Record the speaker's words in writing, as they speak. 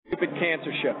Stupid Cancer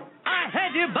Show. I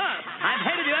hate you both. I've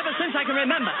hated you ever since I can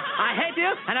remember. I hate you,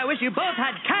 and I wish you both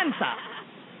had cancer.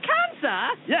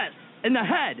 Cancer? Yes, in the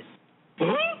head.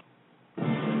 I'm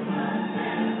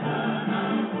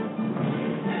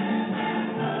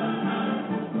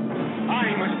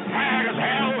as tired as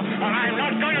hell, and I'm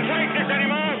not going to take this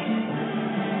anymore.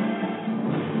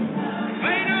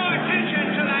 Pay no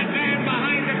attention to that man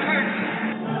behind the curtain.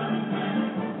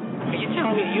 Are you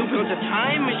telling me you built a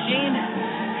time machine?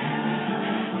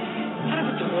 Out of a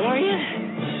DeLorean?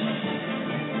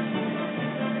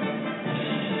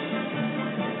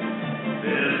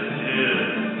 This is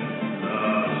the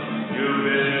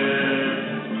Stupid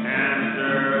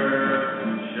Cancer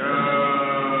Show.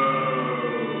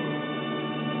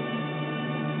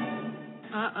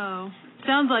 Uh-oh.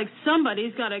 Sounds like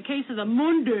somebody's got a case of the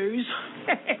Mondays.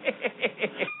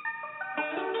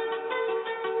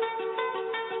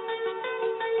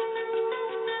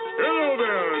 Hello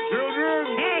there,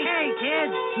 children. Hey,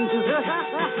 kids. People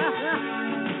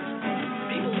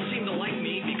seem to like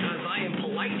me because I am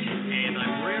polite and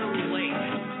I'm rarely late.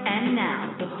 And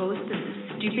now, the host of the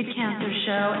Stupid Cancer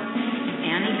Show,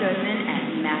 Annie Goodman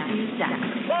and Matthew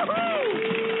Zachary. Not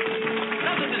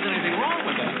that there's anything wrong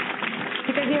with that.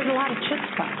 Because he has a lot of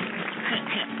chutzpah.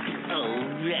 All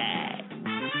right.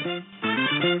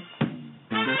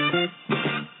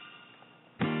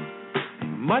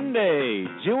 Monday,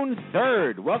 June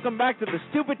 3rd. Welcome back to the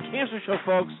Stupid Cancer Show,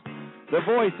 folks. The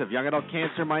voice of young adult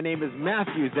cancer. My name is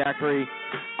Matthew Zachary.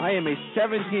 I am a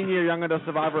 17-year young adult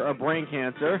survivor of brain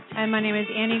cancer. And my name is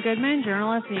Annie Goodman,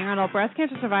 journalist and young adult breast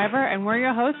cancer survivor, and we're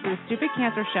your hosts of the Stupid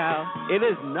Cancer Show. It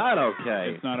is not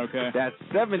okay. It's not okay. That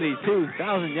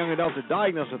 72,000 young adults are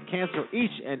diagnosed with cancer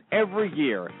each and every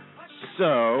year.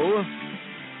 So,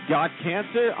 got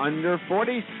cancer? Under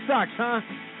 40 sucks, huh?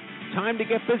 Time to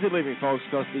get busy living, folks,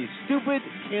 because the Stupid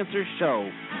Cancer Show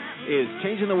is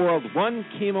changing the world one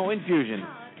chemo infusion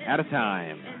at a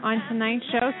time. On tonight's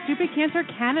show, Stupid Cancer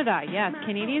Canada. Yes,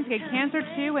 Canadians get cancer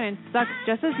too, and it sucks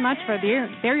just as much for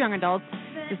their young adults,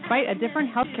 despite a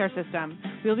different healthcare system.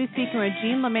 We'll be speaking with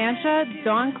Jean LaMancha,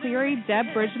 Dawn Cleary,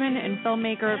 Deb Bridgman, and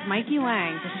filmmaker Mikey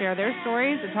Lang to share their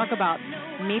stories and talk about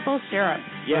maple syrup.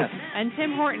 Yes. And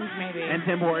Tim Hortons, maybe. And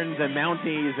Tim Hortons and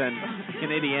Mounties and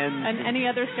Canadians. And any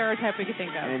other stereotype we could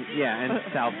think of. And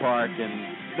South Park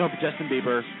and Justin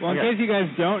Bieber. Well, in case you guys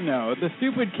don't know, the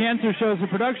Stupid Cancer Show is a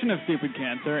production of Stupid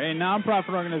Cancer, a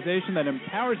non-profit organization that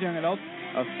empowers young adults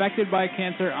affected by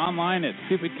cancer online at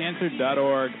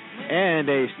stupidcancer.org. And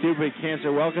a Stupid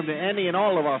Cancer welcome to any and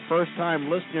all of our first-time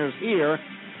listeners here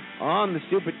on the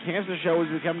Stupid Cancer Show as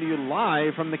we come to you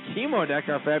live from the Chemo Deck,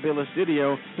 our fabulous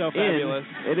studio. So fabulous.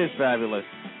 It is fabulous.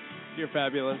 You're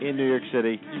fabulous. In New York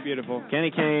City. You're beautiful.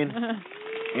 Kenny Kane,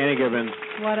 Annie Gibbon.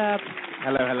 What up?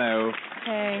 Hello.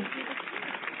 Hey.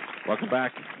 Welcome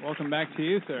back. Welcome back to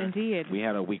you, sir. Indeed. We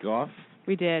had a week off.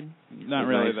 We did. Not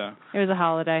really, though. It was a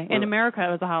holiday. In America,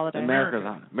 it was a holiday.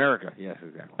 America, yes,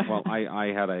 exactly. Well, I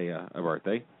had a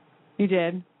birthday. You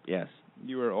did? Yes.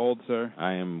 You were old, sir.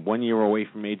 I am 1 year away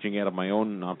from aging out of my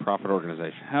own nonprofit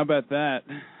organization. How about that?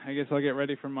 I guess I'll get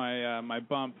ready for my my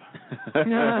bump.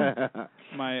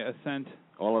 My ascent.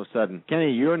 All of a sudden.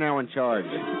 Kenny, you're now in charge.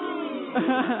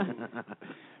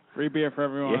 Free beer for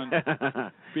everyone. Yeah.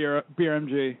 Beer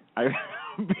MG.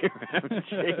 Beer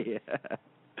MG.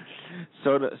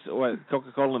 Soda,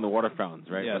 Coca-Cola and the water fountains,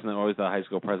 right? Yes. Wasn't that always the high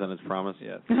school president's promise?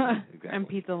 Yes. Exactly. And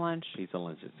pizza lunch. Pizza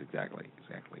lunches, exactly.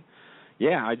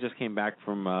 Yeah, I just came back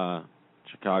from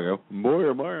Chicago. Boy,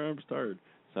 I'm tired.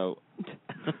 So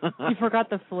you forgot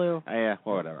the flu. Yeah,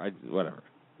 whatever.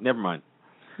 Never mind.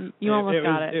 You almost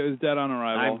got it. It was dead on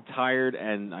arrival. I'm tired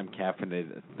and I'm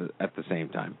caffeinated at the same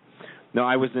time. No,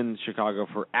 I was in Chicago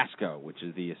for ASCO, which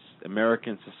is the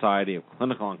American Society of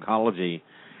Clinical Oncology.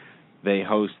 They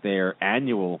host their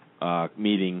annual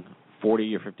meeting.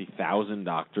 40 or 50,000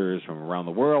 doctors from around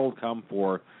the world come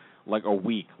for like a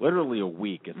week, literally a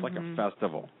week. It's like a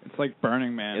festival. It's like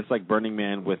Burning Man. It's like Burning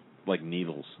Man with like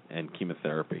needles and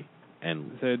chemotherapy.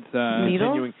 And so it's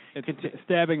needles? It's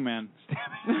Stabbing Man.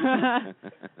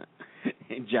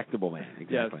 Injectable Man,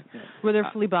 exactly. Yes. Were there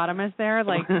phlebotomists there,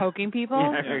 like poking people?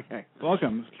 Yeah.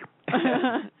 Welcome.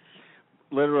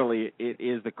 Literally, it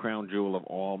is the crown jewel of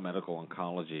all medical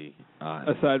oncology.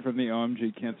 Aside from the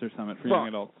OMG Cancer Summit for young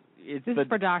adults. This is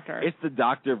for doctors. It's the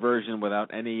doctor version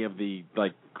without any of the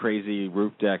like crazy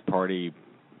roof deck party,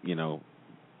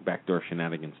 backdoor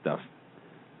shenanigan stuff.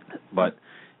 But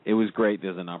it was great.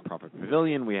 There's a nonprofit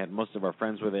pavilion. We had most of our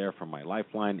friends were there from My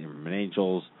Lifeline, Immerman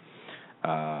Angels,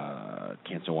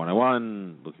 Cancer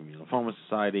 101, Leukemia and Lymphoma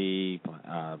Society,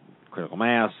 Critical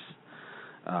Mass,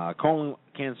 Colon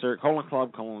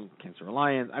Club, Colon Cancer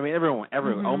Alliance. I mean, everyone.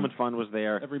 Ulman Fund was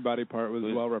there. Every body part was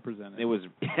well represented. It was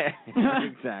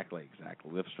exactly.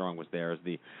 Livestrong was there as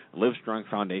the Livestrong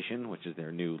Foundation, which is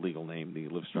their new legal name, the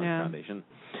Livestrong Foundation,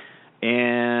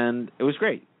 and it was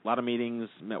great. A lot of meetings.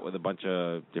 Met with a bunch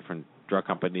of different drug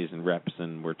companies and reps,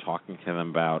 and we're talking to them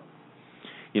about,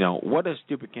 what is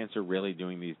Stupid Cancer really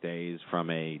doing these days, from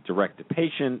a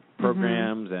direct-to-patient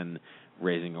programs and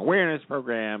raising awareness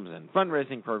programs and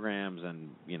fundraising programs and,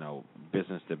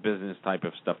 business-to-business type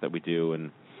of stuff that we do.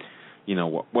 And,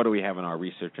 what do we have in our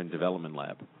research and development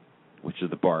lab, which is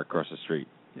the bar across the street.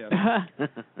 Yeah.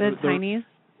 The Tiny's?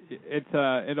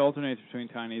 It alternates between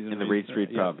Tiny's and the Reed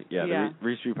Street Pub. Yeah, the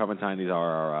Reed Street Pub and Tiny's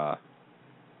are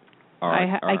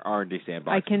our R&D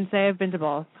sandbox. I can say I've been to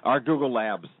both. Our Google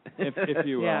Labs, if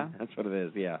you will. Yeah. That's what it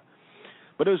is, yeah.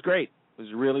 But it was great. It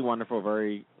was really wonderful,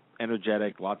 very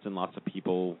energetic, lots and lots of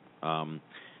people.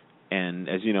 And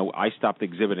as you know, I stopped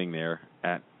exhibiting there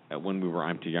at when we were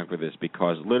I'm Too Young for This,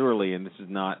 because literally, and this is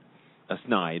not a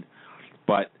snide,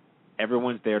 but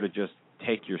everyone's there to just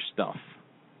take your stuff.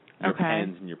 Your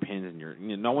pens and your pins and your...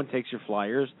 no one takes your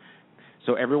flyers.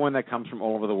 So everyone that comes from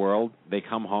all over the world, they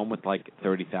come home with like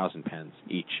 30,000 pens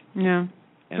each. Yeah.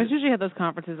 And that's usually how those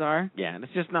conferences are. Yeah, and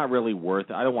it's just not really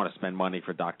worth it. I don't want to spend money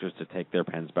for doctors to take their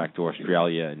pens back to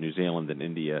Australia and New Zealand and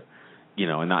India,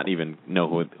 and not even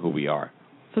know who we are.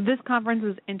 So this conference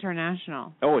is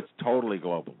international. Oh, it's totally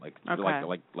global. Like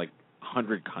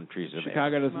 100 countries are there.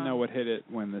 Chicago doesn't know what hit it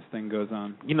when this thing goes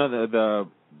on.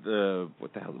 The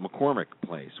what the hell, the McCormick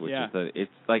place, which is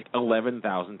it's like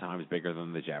 11,000 times bigger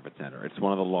than the Javits Center. It's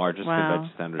one of the largest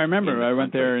convention centers. I remember I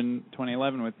went country. there in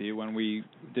 2011 with you when we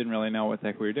didn't really know what the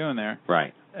heck we were doing there.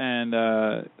 Right. And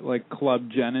Club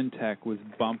Genentech was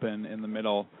bumping in the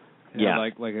middle.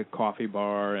 Like a coffee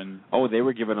bar and... Oh, they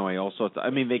were giving away all sorts. I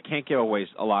mean, they can't give away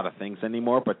a lot of things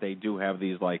anymore, but they do have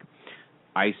these like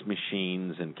ice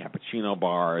machines and cappuccino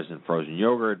bars and frozen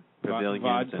yogurt pavilions.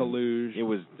 Vodka luge. It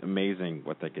was amazing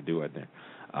what they could do out there.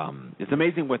 It's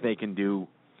amazing what they can do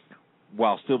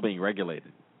while still being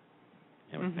regulated.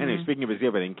 Anyway, speaking of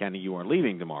exhibiting, Kenny, you are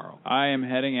leaving tomorrow. I am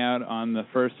heading out on the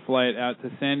first flight out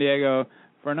to San Diego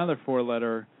for another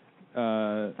 4-letter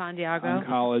San Diego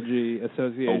Oncology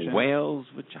Association. A whale's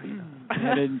vagina.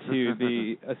 Headed to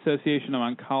the Association of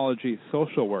Oncology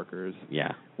Social Workers.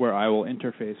 Yeah. Where I will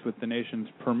interface with the nation's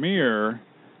premier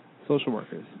social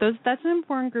workers. That's an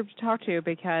important group to talk to,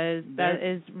 because that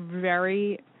is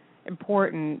very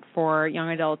important for young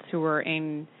adults who are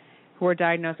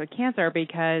diagnosed with cancer,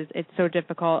 because it's so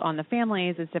difficult on the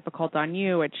families, it's difficult on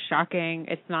you, it's shocking.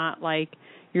 It's not like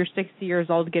you're 60 years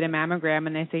old to get a mammogram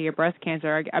and they say you have breast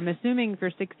cancer. I'm assuming if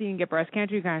you're 60 and get breast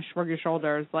cancer, you kind of shrug your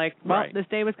shoulders like, well, this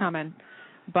day was coming.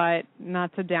 But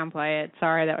not to downplay it.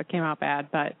 Sorry that it came out bad.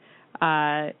 But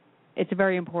it's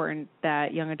very important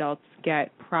that young adults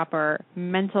get proper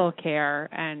mental care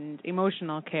and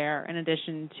emotional care in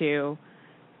addition to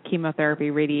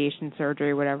chemotherapy, radiation,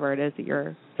 surgery, whatever it is that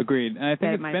you're... Agreed. And I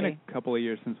think it's been a couple of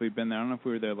years since we've been there. I don't know if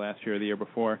we were there last year or the year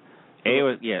before.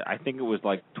 I think it was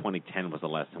like 2010 was the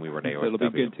last time we were at AOSW. So it'll be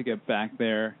good to get back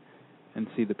there and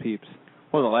see the peeps.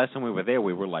 Well, the last time we were there,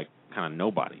 we were like kind of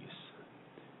nobodies.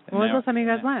 When was the last time you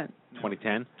guys went?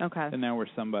 2010. Okay. And now we're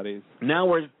somebodies. Now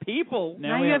we're people.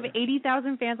 Now you have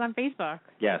 80,000 fans on Facebook.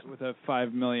 Yes. With a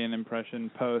 5 million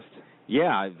impression post.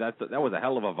 Yeah, that was a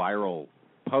hell of a viral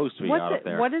post we got up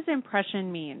there. What does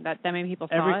impression mean? That many people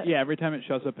saw it? Yeah, every time it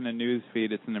shows up in a news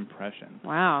feed, it's an impression.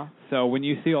 Wow. So when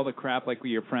you see all the crap like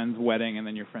your friend's wedding and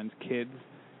then your friend's kids,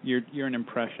 you're an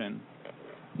impression.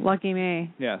 Lucky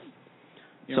me. Yes.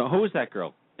 So who is that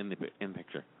girl in the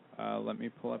picture? Let me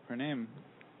pull up her name.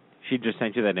 She just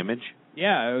sent you that image?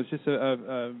 Yeah, it was just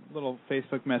a little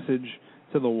Facebook message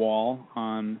to the wall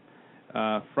on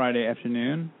Friday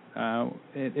afternoon.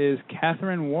 It is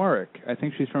Catherine Warwick. I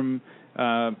think she's from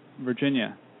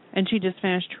Virginia. And she just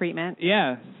finished treatment?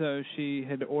 Yeah, so she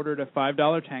had ordered a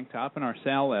 $5 tank top in our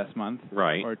sale last month.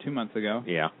 Right. Or 2 months ago.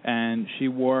 Yeah. And she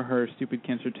wore her Stupid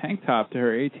Cancer tank top to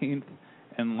her 18th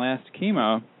and last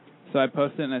chemo. So I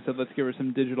posted it and I said, let's give her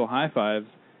some digital high fives.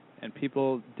 And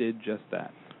people did just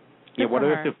that. Yeah, what is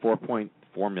it,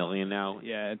 4.4 million now?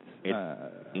 Yeah, it's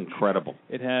incredible.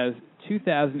 It has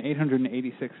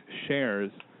 2,886 shares,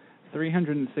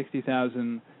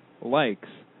 360,000 likes.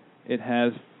 It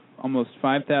has almost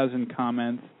 5,000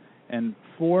 comments and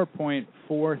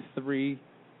 4.43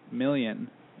 million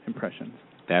impressions.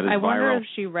 That is I viral. wonder if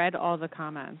she read all the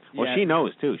comments. Well, she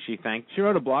knows, too. She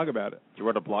wrote a blog about it. She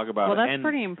wrote a blog about it. Well, that's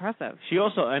pretty impressive. She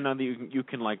also, and you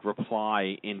can,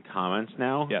 reply in comments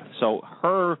now. Yes. So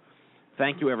her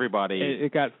Thank you, everybody.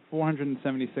 It got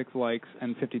 476 likes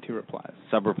and 52 replies.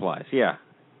 Sub-replies, yeah.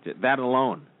 That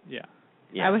alone. Yeah.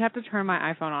 Yeah. I would have to turn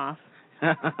my iPhone off.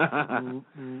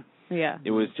 Yeah.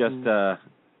 It was just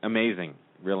amazing,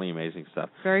 really amazing stuff.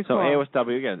 Very so cool.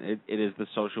 AOSW, again, it is the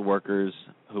social workers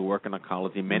who work in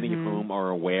oncology, many of whom are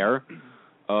aware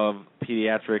of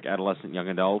pediatric, adolescent, young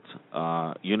adult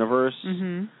universe,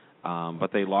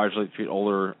 but they largely treat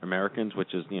older Americans,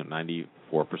 which is 94%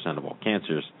 of all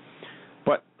cancers.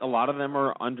 But a lot of them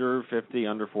are under 50,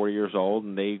 under 40 years old,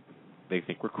 and they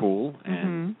think we're cool.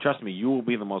 And trust me, you will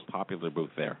be the most popular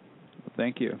booth there. Well,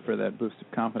 thank you for that boost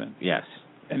of confidence. Yes.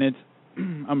 And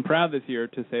I'm proud this year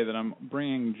to say that I'm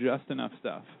bringing just enough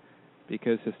stuff,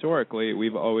 because historically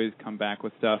we've always come back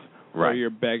with stuff where you're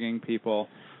begging people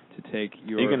to take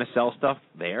your... Are you going to sell stuff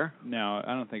there? No,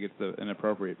 I don't think it's an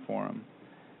appropriate forum.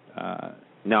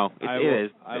 No, it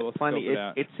is. I will plenty. scope it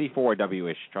out. It's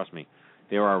C4W-ish, trust me.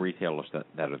 There are retailers that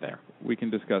are there. We can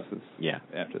discuss this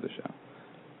after the show.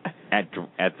 At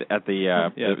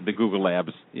the Google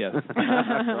Labs. Yes.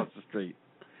 Across the street.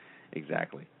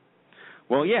 Exactly.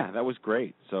 Well, yeah, that was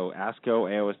great. So ASCO,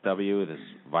 AOSW, this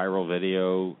viral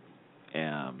video,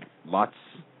 lots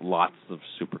of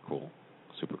super cool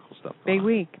stuff. Big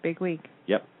week.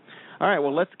 Yep. All right,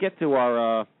 well, let's get to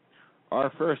our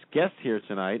first guest here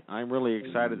tonight. I'm really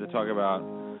excited to talk about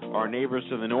our neighbors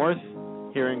to the north,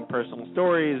 hearing personal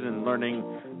stories and learning,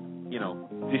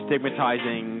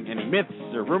 destigmatizing any myths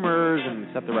or rumors and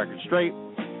set the record straight.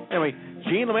 Anyway,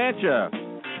 Jean LaMantia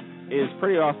is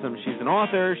pretty awesome. She's an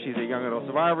author. She's a young adult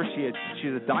survivor.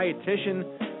 She's a dietitian.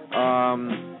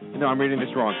 No, I'm reading this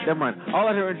wrong. Never mind. I'll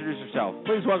let her introduce herself.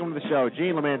 Please welcome to the show,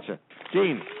 Jean LaMantia.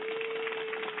 Jean.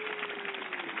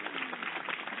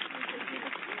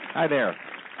 Hi there.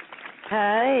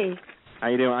 Hi. How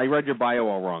you doing? I read your bio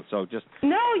all wrong, so just...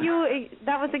 No,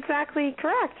 that was exactly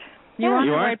correct. You're on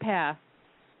the right path.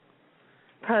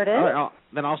 Pardon? All right,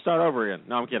 then I'll start over again.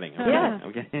 No, I'm kidding.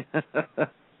 I'm kidding.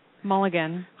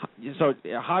 Mulligan. So,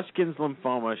 Hodgkin's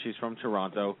lymphoma, she's from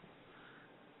Toronto.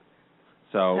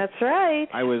 So that's right.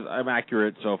 I'm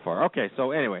accurate so far. Okay,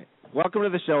 so anyway, welcome to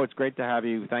the show. It's great to have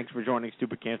you. Thanks for joining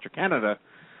Stupid Cancer Canada.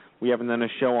 We haven't done a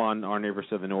show on our neighbors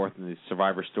to the north and the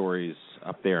survivor stories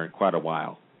up there in quite a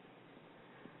while.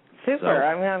 Super. So,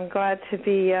 I'm glad to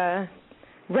be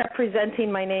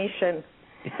representing my nation.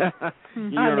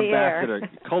 You're an ambassador,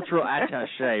 cultural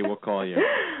attaché, we'll call you.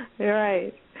 You're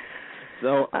right.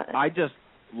 So I just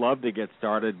love to get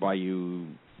started by you,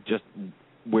 just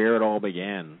where it all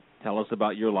began. Tell us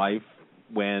about your life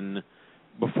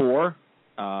before.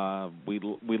 We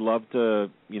love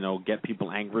to, get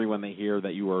people angry when they hear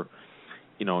that you were,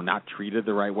 not treated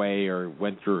the right way or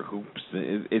went through hoops.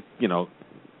 It's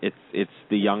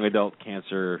the young adult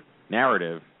cancer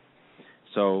narrative.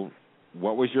 So,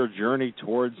 what was your journey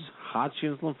towards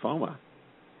Hodgkin's lymphoma?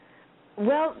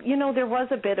 Well, there was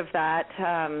a bit of that,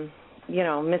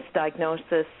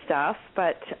 misdiagnosis stuff,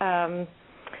 but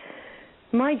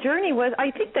my journey was, I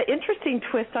think the interesting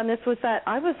twist on this was that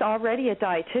I was already a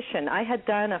dietitian. I had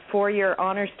done a 4-year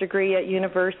honors degree at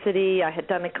university. I had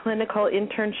done a clinical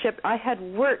internship. I had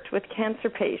worked with cancer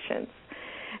patients.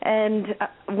 And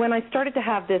when I started to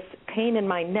have this pain in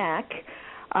my neck,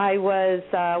 I was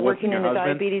working in the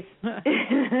diabetes.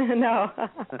 No.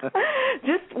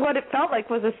 Just what it felt like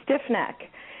was a stiff neck.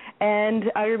 And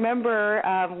I remember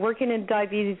working in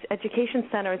diabetes education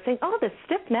center and saying, oh, this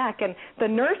stiff neck. And the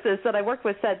nurses that I worked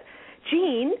with said,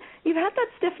 Jean, you've had that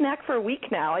stiff neck for a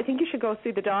week now. I think you should go see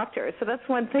the doctor. So that's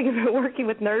one thing about working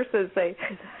with nurses. They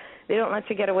don't let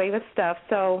you get away with stuff.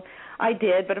 So I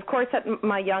did. But, of course, at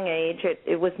my young age,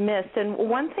 it was missed. And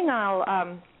one thing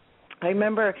I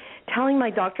remember telling my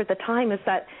doctor at the time is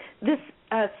that this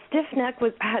stiff neck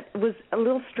was a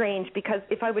little strange because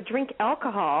if I would drink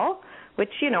alcohol, which,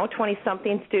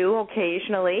 20-somethings do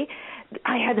occasionally,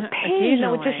 I had a pain that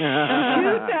would just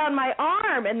shoot down my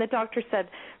arm. And the doctor said,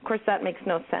 of course, that makes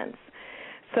no sense.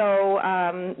 So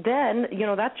then,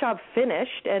 that job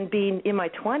finished, and being in my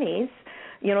 20s,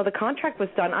 the contract was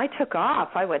done. I took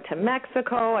off. I went to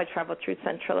Mexico. I traveled through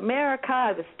Central America.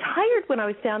 I was tired when I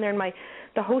was down there, and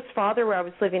the host father where I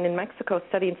was living in Mexico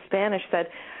studying Spanish said,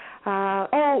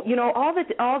 all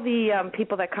the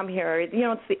people that come here, it's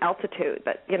the altitude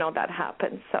that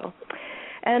happens. So,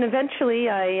 and eventually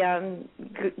I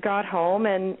got home,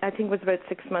 and I think it was about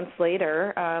 6 months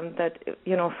later that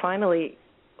finally,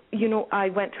 I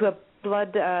went to a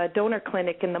blood donor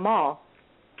clinic in the mall.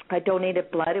 I donated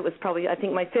blood. It was probably, I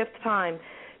think, my 5th time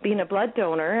being a blood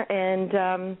donor,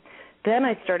 and then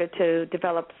I started to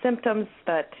develop symptoms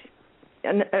that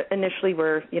initially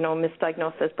were,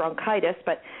 misdiagnosed as bronchitis,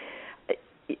 but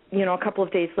a couple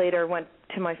of days later, went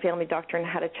to my family doctor and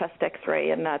had a chest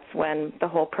X-ray, and that's when the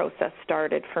whole process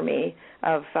started for me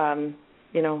of,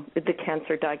 the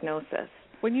cancer diagnosis.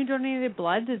 When you donated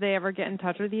blood, did they ever get in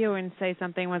touch with you and say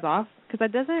something was off?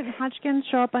 Because doesn't Hodgkin's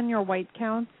show up on your white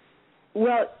counts?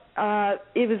 Well,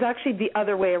 it was actually the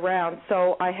other way around.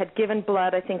 So I had given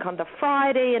blood, I think, on the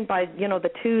Friday, and by, the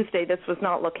Tuesday, this was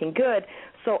not looking good.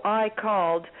 So I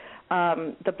called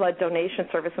the blood donation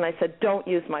service, and I said, don't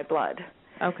use my blood.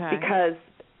 Okay. Because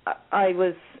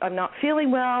I'm not feeling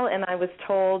well, and I was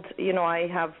told, I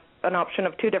have an option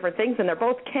of 2 different things, and they're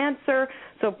both cancer,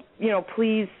 so,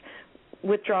 please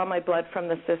withdraw my blood from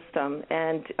the system.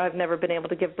 And I've never been able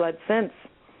to give blood since.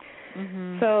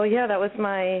 Mm-hmm. So, yeah, that was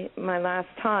my last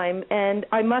time. And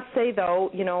I must say,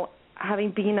 though,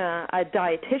 having been a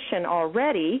dietitian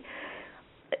already,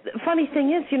 the funny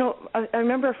thing is, I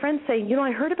remember a friend saying,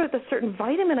 I heard about this certain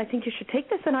vitamin, I think you should take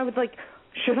this. And I was like,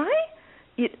 should I?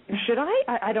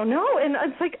 I don't know. And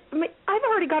it's like, I've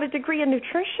already got a degree in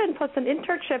nutrition plus an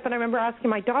internship. And I remember asking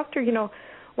my doctor,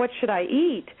 what should I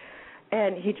eat?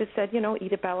 And he just said,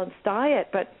 eat a balanced diet.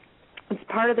 But it's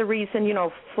part of the reason,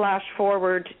 flash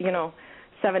forward,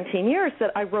 17 years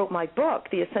that I wrote my book,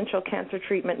 The Essential Cancer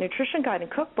Treatment Nutrition Guide and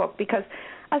Cookbook, because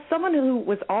as someone who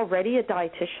was already a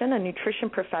dietitian, a nutrition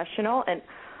professional, and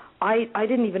I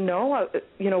didn't even know,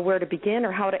 where to begin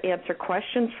or how to answer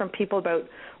questions from people about,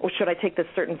 should I take this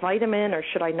certain vitamin or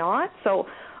should I not? So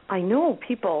I know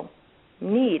people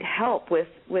need help with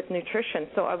nutrition.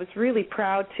 So I was really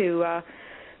proud to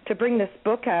bring this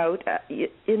book out,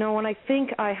 and I think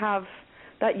I have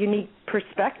that unique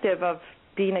perspective of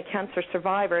being a cancer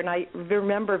survivor, and I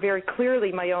remember very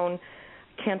clearly my own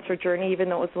cancer journey, even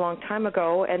though it was a long time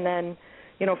ago, and then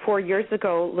 4 years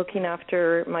ago, looking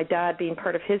after my dad, being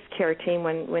part of his care team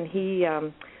when he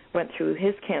went through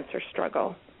his cancer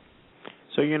struggle.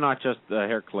 So you're not just the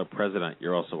Hair Club president;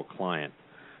 you're also a client.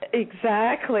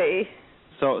 Exactly.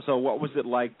 So what was it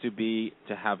like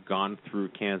to have gone through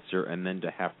cancer and then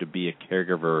to have to be a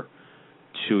caregiver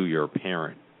to your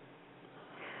parent?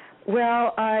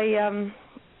 Well,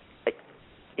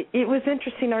 it was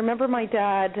interesting. I remember my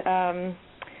dad.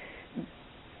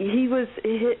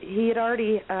 He had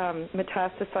already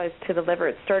metastasized to the liver.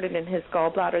 It started in his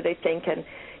gallbladder, they think, and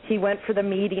he went for the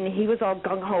meeting. And he was all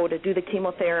gung-ho to do the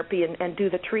chemotherapy and do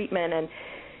the treatment. And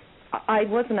I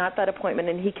wasn't at that appointment,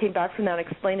 and he came back from that and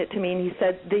explained it to me. And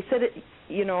they said,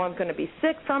 I'm going to be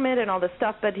sick from it and all this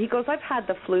stuff. But he goes, I've had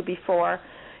the flu before.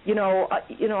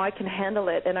 I can handle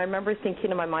it. And I remember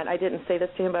thinking in my mind, I didn't say this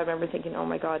to him, but I remember thinking, oh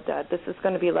my God, Dad, this is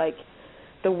going to be like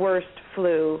the worst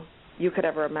flu you could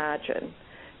ever imagine.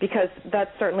 Because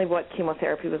that's certainly what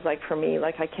chemotherapy was like for me.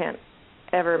 Like I can't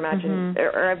ever imagine,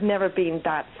 or I've never been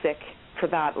that sick for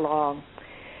that long.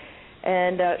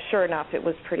 And sure enough, it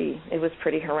was pretty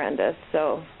horrendous.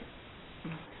 So,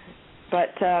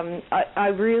 but I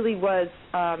really was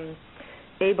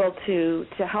able to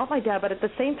help my dad. But at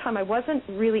the same time, I wasn't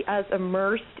really as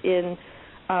immersed in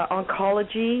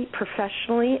oncology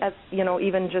professionally as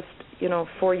even just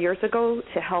 4 years ago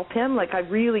to help him. Like I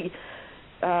really.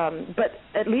 But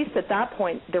at least at that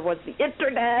point, there was the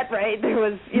internet, right? There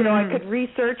was, I could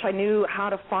research. I knew how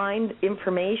to find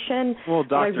information. Well,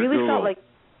 Dr. I really Google. felt like,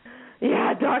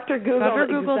 Dr. Google. Dr.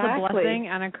 Google's exactly. a blessing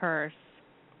and a curse.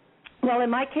 Well,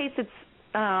 in my case, it's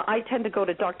I tend to go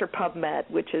to Dr. PubMed,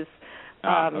 which is,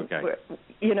 where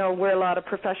a lot of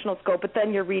professionals go. But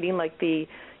then you're reading like the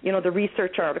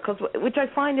research articles, which I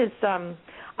find is,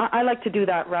 I like to do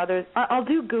that rather. I'll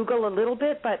do Google a little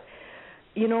bit, but.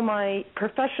 My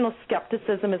professional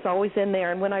skepticism is always in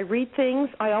there. And when I read things,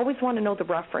 I always want to know the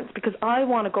reference because I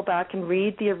want to go back and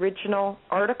read the original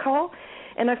article.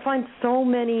 And I find so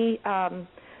many,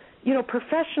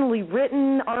 professionally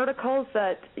written articles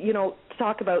that,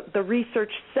 talk about the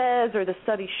research says or the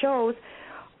study shows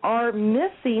are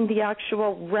missing the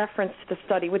actual reference to the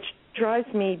study, which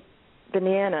drives me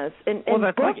bananas. And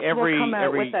that's books like every, will come out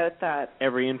every, without that.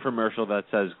 Every infomercial that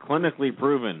says clinically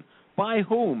proven. By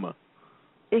whom?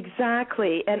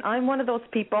 Exactly, and I'm one of those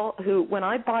people who, when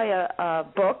I buy a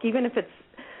book, even if it's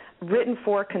written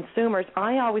for consumers,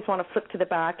 I always want to flip to the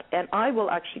back, and I will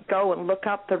actually go and look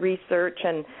up the research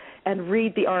and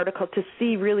read the article to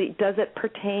see really does it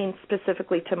pertain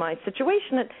specifically to my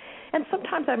situation. And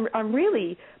sometimes I'm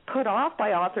really put off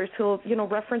by authors who'll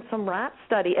reference some rat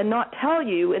study and not tell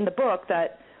you in the book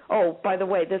that, oh, by the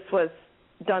way, this was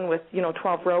done with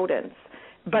 12 rodents.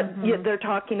 But they're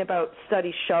talking about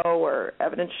study show or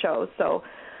evidence show. So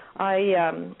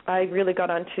I really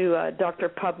got onto Dr.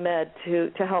 PubMed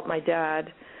to help my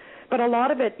dad. But a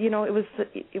lot of it,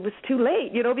 it was too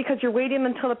late, because you're waiting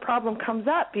until the problem comes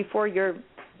up before you're,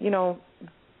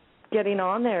 getting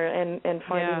on there and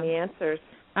finding the answers.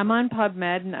 I'm on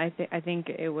PubMed, and I think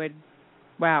it would.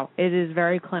 Wow, it is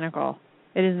very clinical.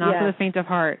 It is not for the faint of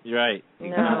heart. You're right.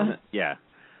 No. Yeah.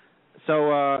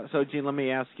 So Jean, let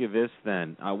me ask you this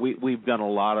then. We've done a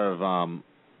lot of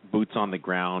boots on the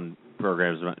ground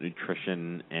programs about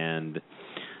nutrition and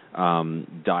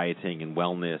dieting and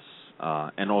wellness,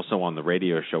 and also on the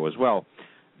radio show as well.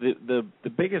 The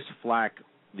biggest flack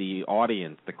the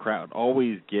audience, the crowd,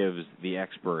 always gives the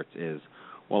experts is,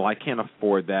 well, I can't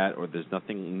afford that, or there's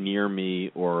nothing near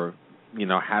me, or,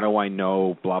 how do I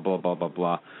know, blah, blah, blah, blah,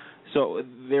 blah. So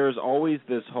there's always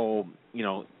this whole,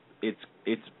 it's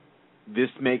this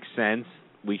makes sense,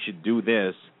 we should do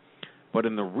this, but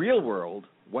in the real world,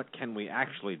 what can we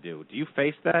actually do? Do you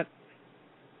face that?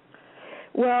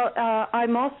 Well,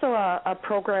 I'm also a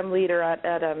program leader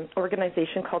at an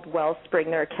organization called Wellspring.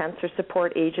 They're a cancer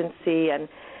support agency,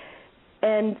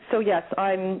 and so yes,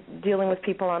 I'm dealing with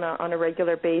people on a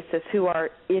regular basis who are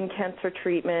in cancer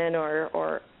treatment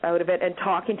or out of it, and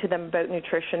talking to them about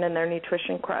nutrition and their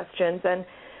nutrition questions. And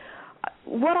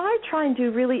what I try and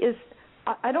do really is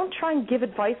I don't try and give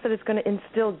advice that is going to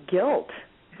instill guilt,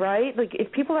 right? Like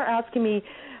if people are asking me,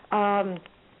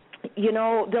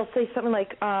 they'll say something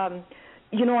like,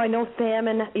 I know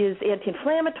salmon is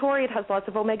anti-inflammatory, it has lots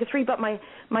of omega-3, but my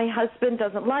husband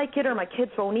doesn't like it, or my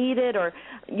kids won't eat it, or,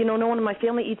 no one in my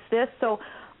family eats this. So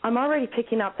I'm already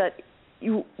picking up that,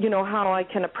 how I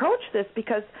can approach this,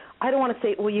 because I don't want to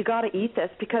say, well, you got to eat this,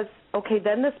 because, okay,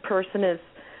 then this person is,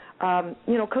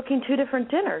 cooking two different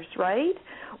dinners, right?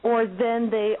 Or then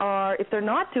they are, if they're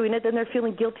not doing it, then they're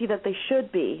feeling guilty that they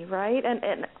should be, right?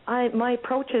 And my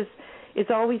approach is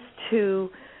always to,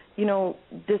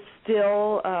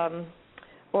 distill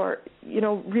or,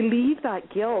 relieve that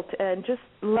guilt and just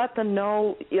let them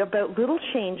know about little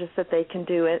changes that they can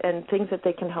do and things that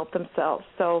they can help themselves.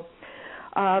 So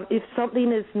if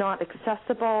something is not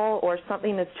accessible or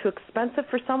something is too expensive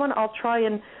for someone, I'll try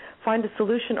and find a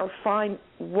solution or find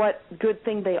what good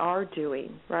thing they are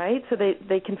doing, right? So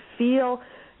they can feel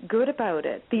good about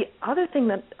it. The other thing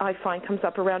that I find comes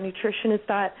up around nutrition is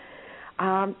that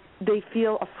they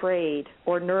feel afraid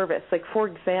or nervous. Like, for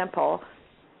example,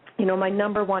 my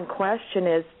number one question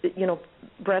is,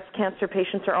 breast cancer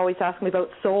patients are always asking me about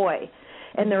soy,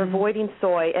 and they're avoiding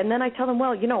soy. And then I tell them,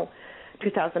 well,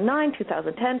 2009,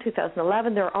 2010,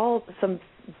 2011, there are all some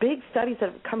big studies that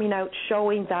are coming out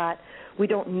showing that we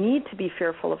don't need to be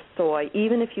fearful of soy,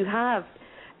 even if you have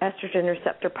estrogen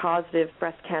receptor positive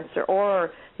breast cancer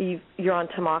or you're on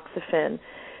tamoxifen.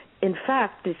 In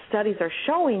fact, these studies are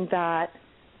showing that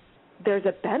there's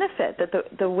a benefit, that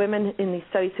the women in these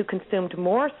studies who consumed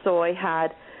more soy had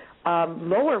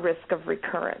lower risk of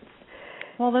recurrence.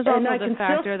 Well, there's also the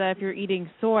factor that if you're eating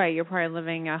soy, you're probably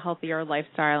living a healthier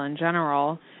lifestyle in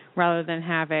general, rather than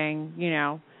having,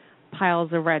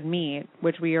 piles of red meat,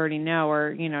 which we already know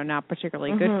are, not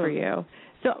particularly good for you.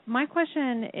 So my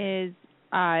question is,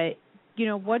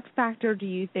 what factor do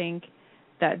you think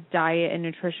that diet and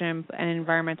nutrition and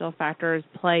environmental factors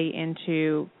play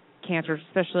into cancer,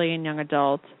 especially in young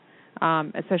adults,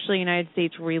 especially in the United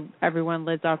States where everyone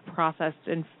lives off processed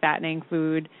and fattening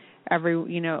food?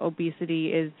 Obesity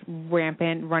is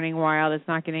rampant, running wild. It's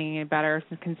not getting any better,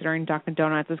 considering Dunkin'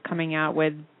 Donuts is coming out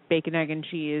with bacon, egg, and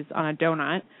cheese on a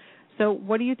donut. So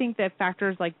what do you think that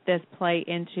factors like this play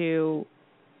into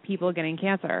people getting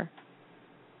cancer?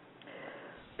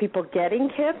 People getting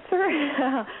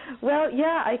cancer? Well,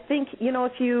 yeah, I think,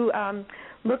 if you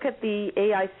look at the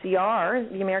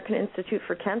AICR, the American Institute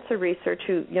for Cancer Research,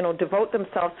 who, devote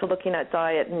themselves to looking at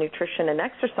diet and nutrition and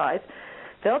exercise,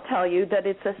 they'll tell you that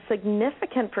it's a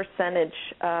significant percentage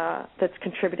that's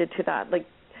contributed to that. Like,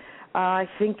 I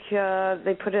think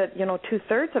they put it,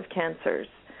 2/3 of cancers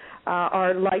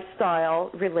are lifestyle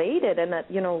related, and that,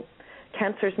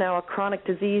 cancer is now a chronic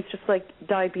disease, just like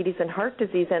diabetes and heart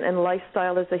disease, and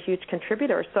lifestyle is a huge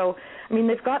contributor. So,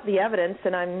 they've got the evidence,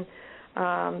 and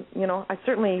I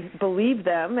certainly believe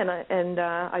them, and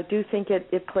I do think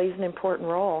it plays an important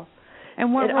role.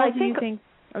 And what role do you think?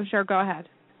 Oh, sure, go ahead.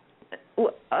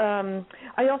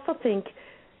 I also think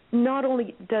not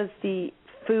only does the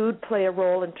food play a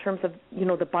role in terms of,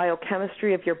 the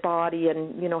biochemistry of your body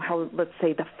and, how, let's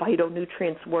say, the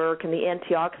phytonutrients work and the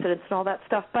antioxidants and all that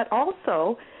stuff, but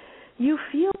also you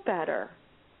feel better.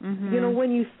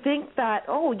 When you think that,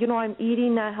 I'm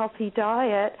eating a healthy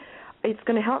diet, it's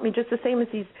going to help me, just the same as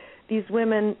these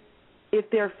women, if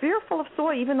they're fearful of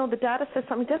soy, even though the data says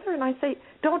something different, I say,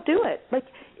 don't do it. Like,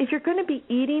 if you're going to be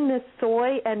eating this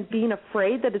soy and being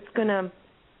afraid that it's going to,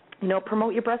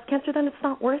 promote your breast cancer, then it's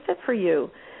not worth it for you.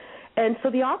 And so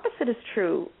the opposite is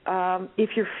true. If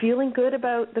you're feeling good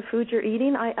about the food you're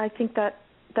eating, I think that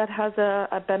has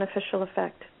a beneficial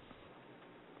effect.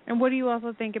 And what do you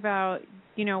also think about,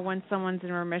 when someone's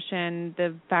in remission,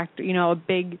 the fact, a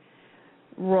big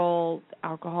role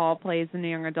alcohol plays in the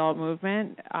young adult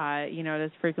movement?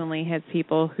 This frequently hits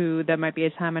people who there might be a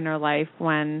time in their life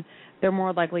when they're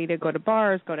more likely to go to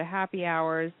bars, go to happy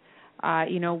hours.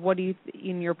 What do you,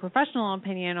 in your professional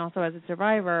opinion, also as a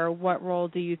survivor, what role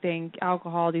do you think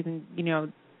alcohol,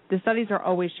 the studies are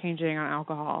always changing on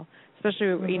alcohol,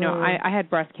 especially, I had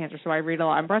breast cancer, so I read a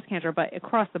lot on breast cancer, but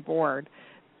across the board,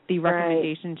 the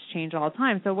recommendations change all the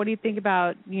time. So what do you think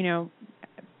about,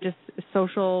 just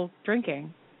social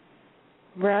drinking?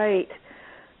 Right.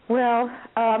 Well,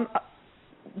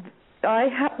 I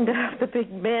happen to have the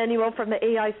big manual from the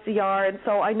AICR, and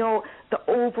so I know the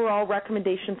overall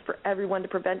recommendations for everyone to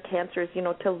prevent cancer is,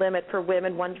 to limit for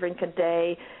women 1 drink a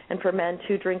day, and for men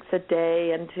 2 drinks a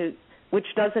day, which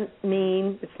doesn't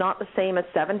mean it's not the same as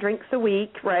 7 drinks a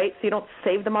week, right? So you don't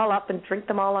save them all up and drink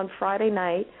them all on Friday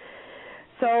night.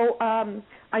 So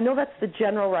I know that's the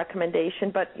general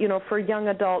recommendation, but, for a young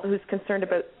adult who's concerned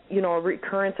about, a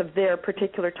recurrence of their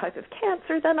particular type of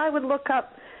cancer, then I would look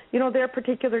up, their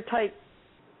particular type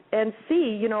and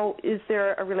see, is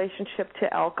there a relationship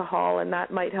to alcohol, and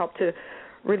that might help to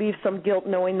relieve some guilt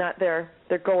knowing that they're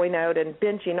going out and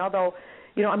binging. Although,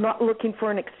 I'm not looking for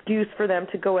an excuse for them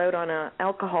to go out on an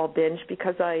alcohol binge,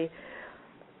 because I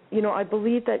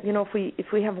believe that,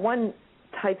 if we have one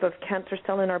type of cancer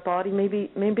cell in our body,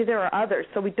 maybe there are others.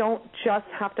 So we don't just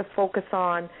have to focus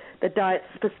on the diet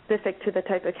specific to the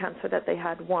type of cancer that they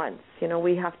had once.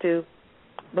 We have to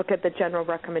look at the general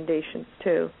recommendations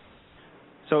too.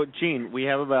 So, Jean, we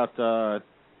have about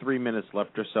 3 minutes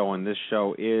left or so, and this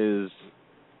show is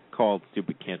called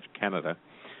Stupid Cancer Canada.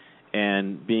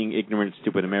 And being ignorant,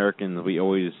 stupid Americans, we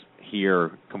always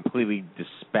hear completely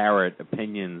disparate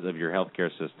opinions of your healthcare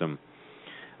system.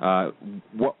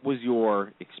 What was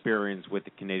your experience with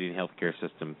the Canadian healthcare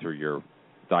system through your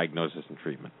diagnosis and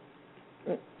treatment?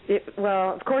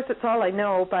 Well, of course, it's all I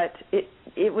know, but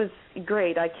it was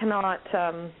great. I cannot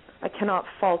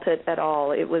fault it at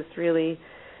all. It was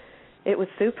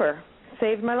super.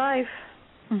 Saved my life.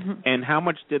 Mm-hmm. And how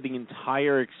much did the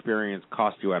entire experience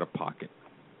cost you out of pocket?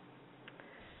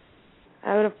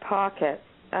 Out of pocket?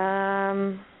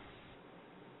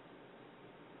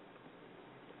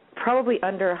 Probably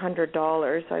under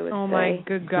 $100, I would say. Oh my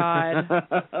good God!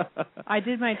 I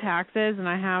did my taxes, and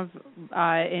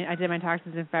I did my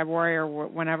taxes in February or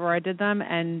whenever I did them,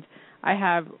 and I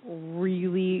have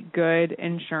really good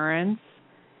insurance,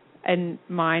 and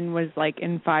mine was like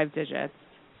in 5 digits.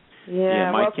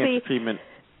 Yeah, my cancer treatment.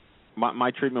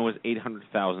 My treatment was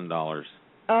 $800,000.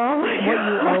 Oh my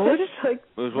God! What you owed?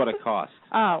 It was what it cost.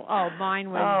 Oh,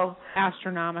 mine was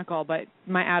astronomical, but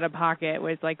my out-of-pocket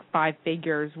was like 5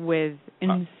 figures with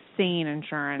insane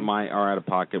insurance. Our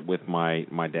out-of-pocket with my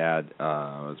dad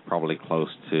was probably close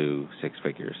to 6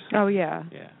 figures. Oh, yeah.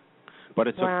 Yeah. But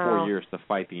it took 4 years to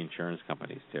fight the insurance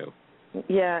companies, too.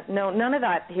 Yeah, no, none of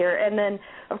that here. And then,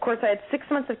 of course, I had 6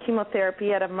 months of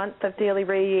chemotherapy, I had a month of daily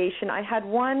radiation. I had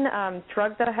one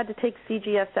drug that I had to take,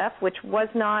 CGSF, which was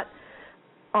not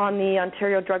on the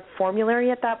Ontario drug formulary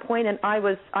at that point, and I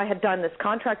had done this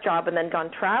contract job and then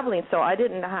gone traveling, so I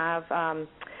didn't have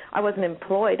I wasn't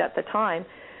employed at the time,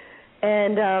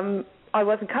 and I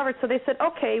wasn't covered. So they said,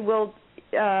 okay, well,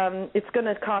 it's going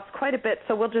to cost quite a bit,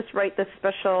 so we'll just write this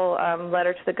special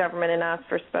letter to the government and ask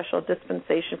for special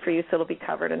dispensation for you, so it'll be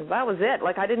covered. And that was it.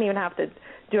 Like, I didn't even have to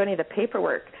do any of the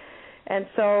paperwork. And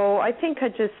so I think I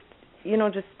just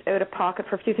out of pocket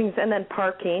for a few things, and then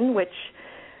parking,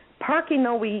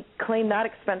 though, we claimed that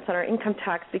expense on our income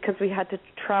tax because we had to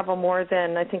travel more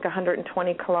than, I think,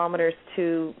 120 kilometers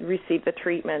to receive the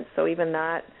treatment. So even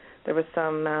that, there was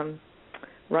some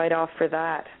write-off for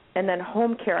that. And then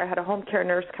home care, I had a home care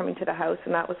nurse coming to the house,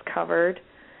 and that was covered.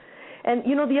 And,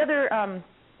 the other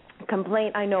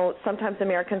complaint I know sometimes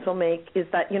Americans will make is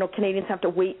that, Canadians have to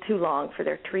wait too long for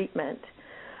their treatment.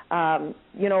 So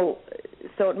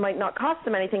it might not cost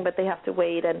them anything, but they have to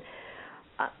wait. And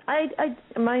I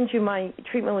mind you, my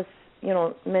treatment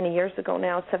was, many years ago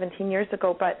now, 17 years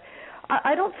ago, but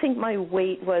I don't think my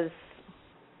wait was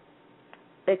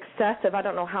excessive. I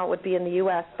don't know how it would be in the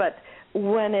U.S., but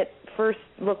when it first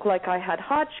looked like I had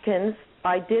Hodgkin's,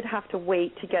 I did have to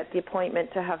wait to get the appointment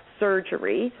to have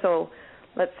surgery. So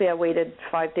let's say I waited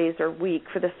 5 days or a week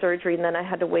for the surgery, and then I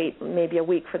had to wait maybe a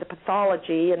week for the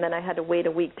pathology, and then I had to wait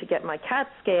a week to get my CAT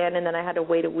scan, and then I had to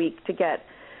wait a week to get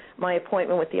my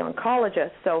appointment with the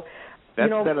oncologist. So that's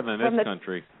better than this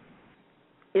country.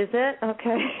 Is it?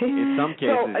 Okay. In some cases,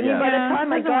 so, I mean, by the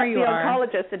time I Depends on got where you the are.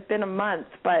 oncologist, it'd been a month,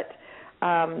 but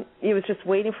it was just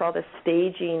waiting for all this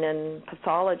staging and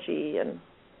pathology, and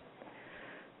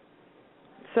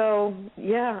so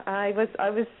I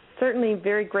was certainly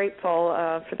very grateful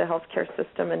for the healthcare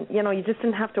system, and you just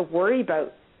didn't have to worry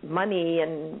about money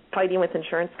and fighting with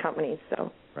insurance companies, so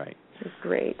right. It was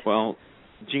great. Well,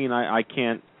 Jean, I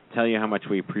can't tell you how much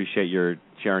we appreciate your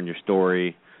sharing your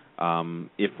story.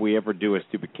 If we ever do a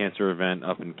Stupid Cancer event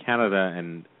up in Canada,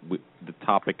 and the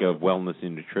topic of wellness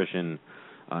and nutrition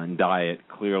and diet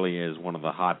clearly is one of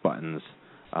the hot buttons,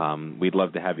 we'd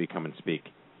love to have you come and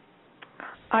speak.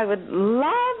 I would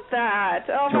love that.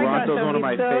 Oh my gosh, Toronto's that one would of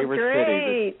my be so favorite great.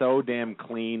 cities. It's so damn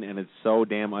clean, and it's so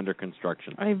damn under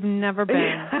construction. I've never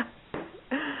been.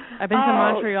 I've been to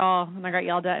Montreal, and I got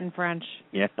yelled at in French.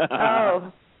 Yeah.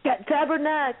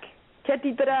 Tabernacle,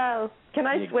 Can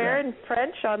I swear in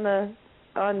French on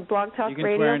Blog Talk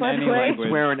Radio? You can swear in any language.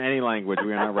 Swear in any language.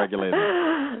 We are not regulated.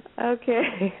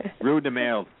 Okay. Rue de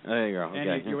Mail. There you go. Okay.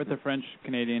 And you're with the French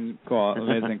Canadian call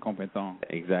les incompetents.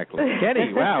 Exactly.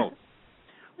 Kenny, wow.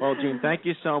 Well, Jean, thank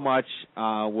you so much.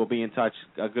 We'll be in touch.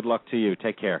 Good luck to you.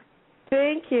 Take care.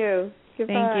 Thank you.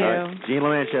 Goodbye. Thank you. All right. Jean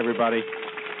LaMancha, everybody.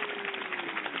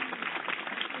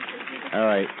 All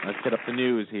right, let's get up the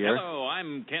news here. Hello,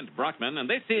 I'm Kent Brockman, and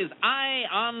this is Eye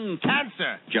on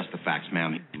Cancer. Just the facts,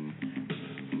 ma'am. Kenny?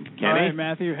 All right,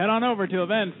 Matthew, head on over to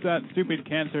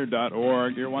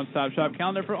events.stupidcancer.org, your one-stop shop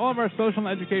calendar for all of our social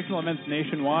and educational events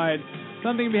nationwide.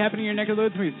 Something will be happening in your neck of the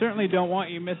woods, and we certainly don't want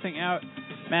you missing out.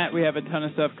 Matt, we have a ton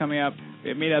of stuff coming up.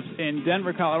 We have meetups in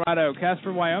Denver, Colorado,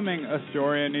 Casper, Wyoming,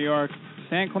 Astoria, New York,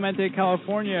 San Clemente,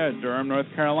 California, Durham, North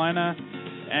Carolina,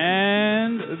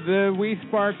 and the We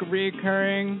Spark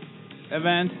reoccurring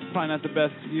event. Probably not the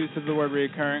best use of the word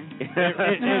reoccurring.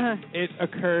 It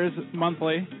occurs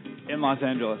monthly in Los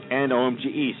Angeles. And OMG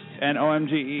East. And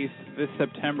OMG East this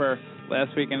September.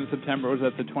 Last weekend in September was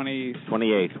at the 28th.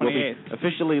 28th. We'll be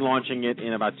officially launching it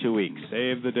in about 2 weeks.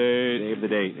 Save the date. Save the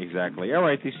date, exactly. All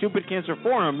right, the Stupid Cancer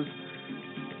Forums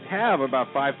have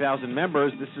about 5,000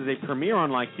 members. This is a premier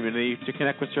online community to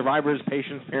connect with survivors,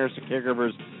 patients, parents, and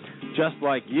caregivers just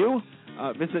like you.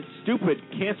 Visit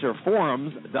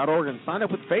stupidcancerforums.org and sign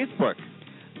up with Facebook.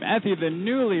 Matthew, the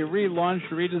newly relaunched,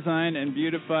 redesigned, and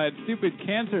beautified Stupid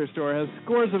Cancer store has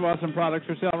scores of awesome products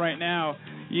for sale right now.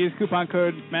 Use coupon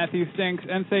code MatthewStinks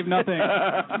and save nothing.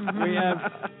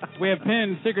 We have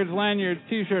pins, stickers, lanyards,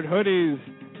 T-shirt, hoodies.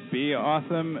 Be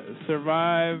awesome,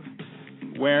 survive,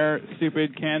 wear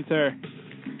Stupid Cancer.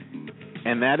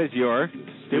 And that is your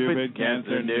Stupid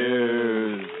Cancer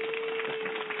News.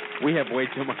 We have way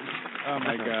too much. Oh,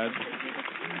 my God.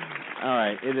 All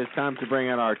right, it is time to bring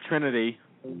out our trinity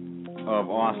of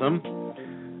awesome.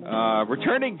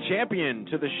 Returning champion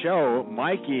to the show,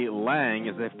 Mikey Lang,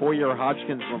 is a 4-year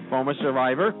Hodgkin's lymphoma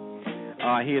survivor.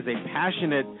 He is a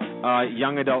passionate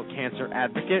young adult cancer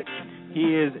advocate.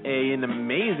 He is an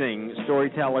amazing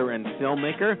storyteller and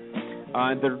filmmaker,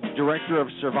 the director of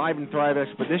Survive and Thrive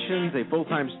Expeditions, a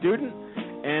full-time student,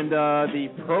 and the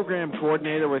program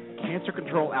coordinator with Cancer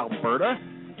Control Alberta.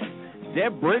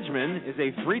 Deb Bridgman is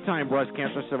a 3-time breast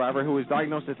cancer survivor who was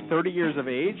diagnosed at 30 years of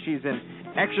age. She's an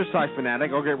exercise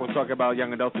fanatic. Okay, we'll talk about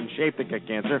young adults in shape that get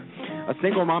cancer. A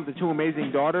single mom to 2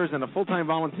 amazing daughters and a full-time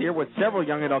volunteer with several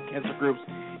young adult cancer groups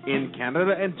in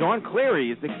Canada. And Dawn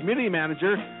Cleary is the community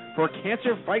manager for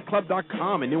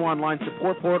CancerFightClub.com, a new online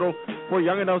support portal for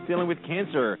young adults dealing with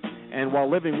cancer. And while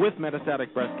living with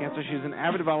metastatic breast cancer, she's an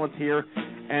avid volunteer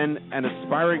and an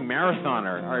aspiring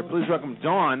marathoner. All right, please welcome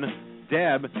Dawn,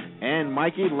 Deb, and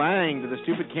Mikey Lang to the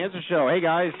Stupid Cancer Show. Hey,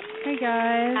 guys. Hey,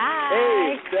 guys.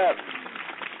 Hi. Hey, Deb.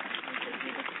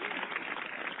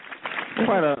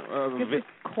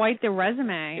 Quite the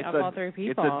resume of all 3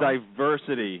 people. It's a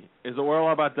diversity. We're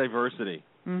all about diversity.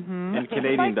 Mm-hmm. And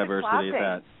Canadian diversity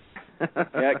at that.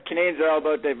 Yeah, Canadians are all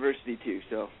about diversity, too,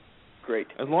 so great.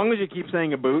 As long as you keep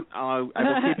saying a boot, I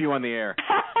will keep you on the air.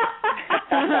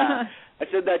 I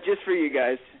said that just for you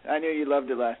guys. I knew you loved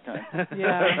it last time.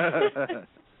 Yeah.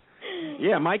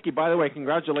 Yeah, Mikey, by the way,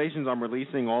 congratulations on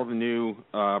releasing all the new,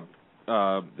 I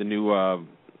don't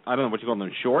know what you call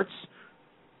them, shorts?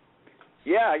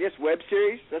 Yeah, I guess web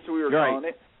series. That's what we were calling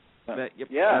it.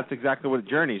 Yeah. That's exactly what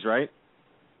Journeys, right?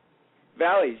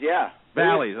 Valleys, yeah.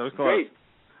 Valleys, I was close. Great.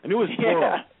 I knew it was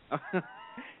plural. Yeah.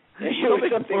 It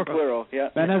was something plural, yeah.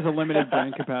 Ben has a limited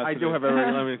brain capacity. I do have a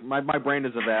limited. My brain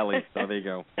is a valley, so there you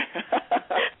go.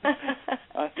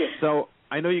 So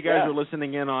I know you guys are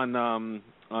listening in on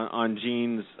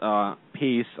Jean's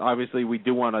piece. Obviously, we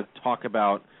do want to talk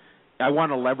about I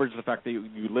want to leverage the fact that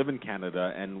you live in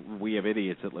Canada, and we have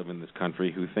idiots that live in this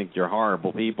country who think you're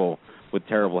horrible people with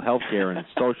terrible health care and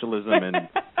socialism and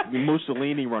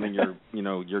Mussolini running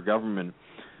your government.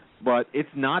 But it's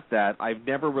not that. I've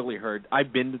never really heard.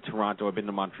 I've been to Toronto. I've been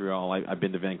to Montreal. I've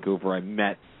been to Vancouver. I've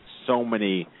met so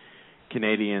many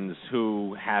Canadians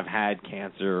who have had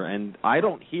cancer, and I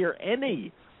don't hear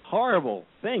any horrible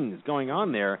things going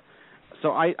on there.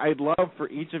 So I'd love for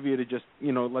each of you to just,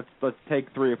 let's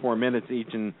take 3 or 4 minutes each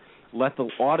and let the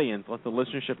audience, let the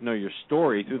listenership know your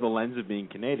story through the lens of being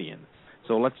Canadian.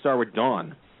 So let's start with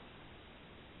Dawn.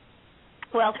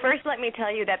 Well, first let me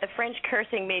tell you that the French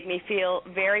cursing made me feel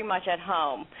very much at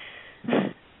home.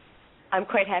 I'm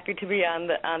quite happy to be on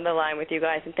the line with you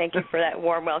guys, and thank you for that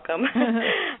warm welcome.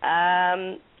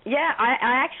 Yeah, I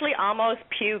actually almost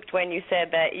puked when you said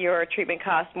that your treatment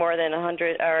cost more than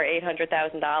 $100,000 or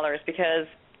 $800,000, because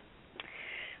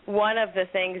one of the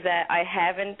things that I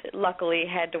haven't luckily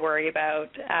had to worry about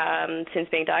since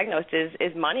being diagnosed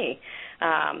is money.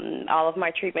 All of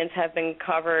my treatments have been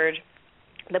covered.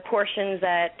 The portions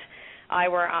that I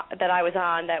was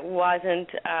on that wasn't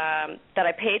that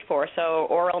I paid for, so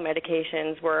oral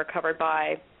medications were covered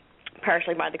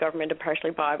partially by the government and partially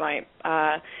by my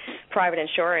private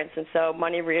insurance, and so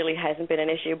money really hasn't been an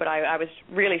issue. But I was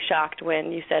really shocked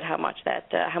when you said how much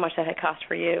that had cost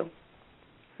for you.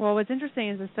 Well, what's interesting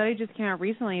is a study just came out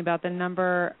recently about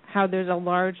how there's a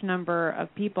large number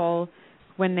of people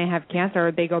when they have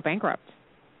cancer, they go bankrupt.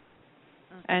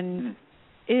 And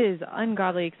it is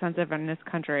ungodly expensive in this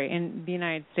country, in the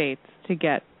United States, to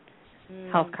get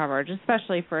health coverage,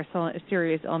 especially for a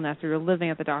serious illness where you're living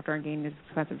at the doctor and getting these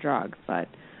expensive drugs. But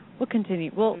we'll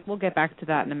continue. We'll get back to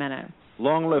that in a minute.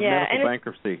 Long live medical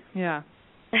bankruptcy. Yeah.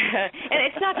 And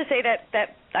it's not to say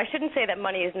that I shouldn't say that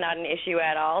money is not an issue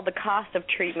at all. The cost of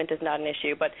treatment is not an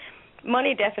issue, but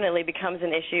money definitely becomes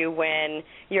an issue when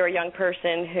you're a young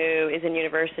person who is in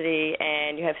university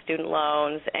and you have student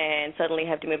loans and suddenly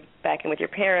have to move back in with your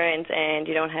parents and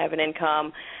you don't have an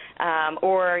income,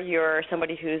 or you're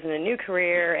somebody who's in a new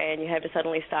career and you have to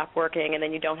suddenly stop working and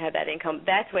then you don't have that income.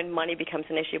 That's when money becomes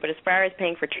an issue. But as far as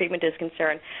paying for treatment is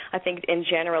concerned, I think in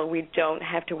general we don't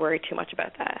have to worry too much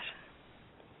about that.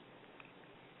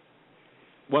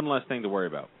 One less thing to worry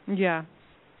about. Yeah.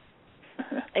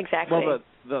 Exactly. Well,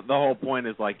 the whole point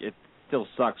is, like, it still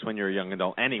sucks when you're a young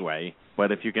adult anyway,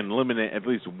 but if you can eliminate at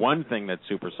least one thing that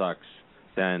super sucks,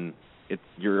 then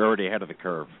you're already ahead of the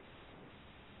curve.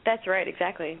 That's right,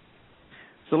 exactly.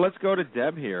 So let's go to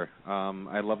Deb here.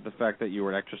 I love the fact that you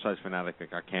were an exercise fanatic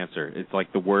that got cancer. It's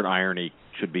like the word irony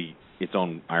should be its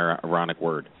own ironic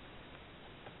word.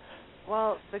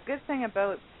 Well, the good thing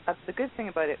about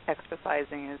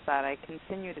exercising is that I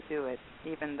continue to do it,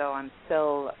 even though I'm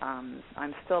still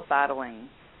battling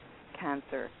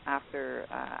cancer after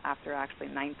actually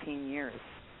 19 years.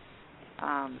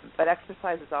 But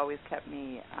exercise has always kept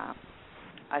me.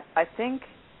 I think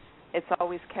it's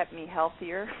always kept me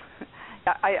healthier.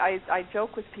 I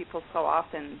joke with people so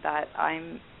often that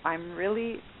I'm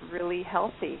really, really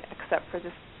healthy, except for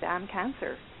this damn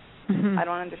cancer. Mm-hmm. I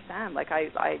don't understand. Like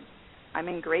I'm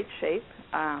in great shape.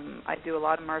 I do a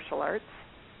lot of martial arts,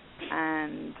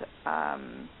 and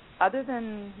other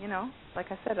than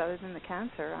like I said, other than the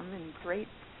cancer,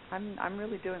 I'm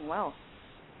really doing well.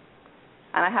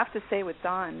 And I have to say, with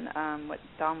Dawn, what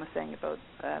Dawn was saying about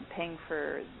paying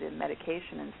for the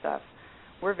medication and stuff,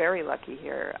 we're very lucky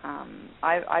here.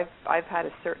 I've had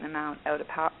a certain amount out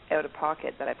of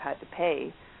pocket that I've had to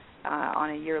pay on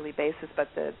a yearly basis, but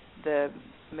the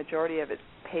majority of it's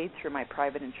paid through my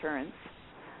private insurance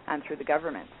and through the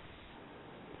government.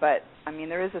 But I mean,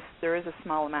 there is a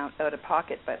small amount out of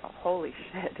pocket, but holy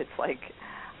shit,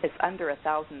 it's under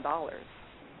 $1,000.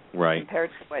 Right. Compared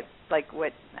to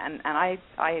and I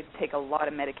take a lot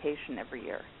of medication every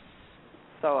year,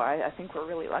 so I think we're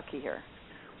really lucky here.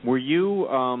 Were you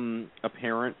a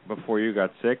parent before you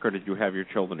got sick, or did you have your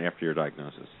children after your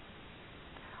diagnosis?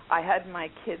 I had my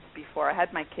kids before. I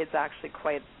had my kids actually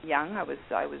quite young. I was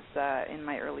in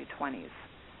my early 20s.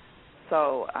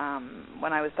 So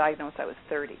when I was diagnosed, I was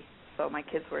 30. So my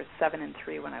kids were 7 and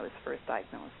 3 when I was first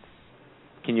diagnosed.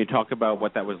 Can you talk about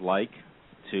what that was like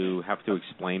to have to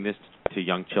explain this to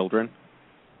young children?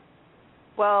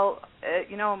 Well,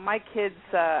 my kids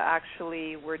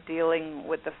actually were dealing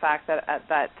with the fact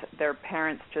that their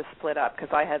parents just split up, because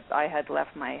I had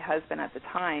left my husband at the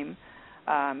time.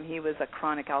 He was a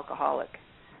chronic alcoholic,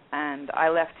 and I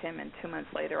left him, and 2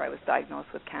 months later I was diagnosed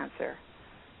with cancer.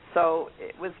 So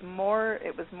it was more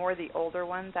the older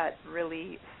one that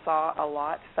really saw a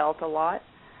lot, felt a lot.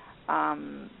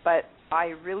 But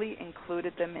I really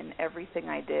included them in everything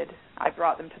I did. I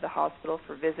brought them to the hospital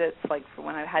for visits, like for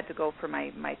when I had to go for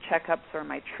my checkups or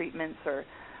my treatments or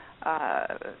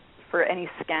for any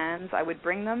scans. I would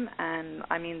bring them, and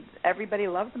I mean, everybody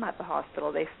loved them at the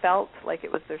hospital. They felt like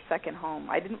it was their second home.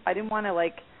 I didn't want to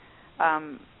like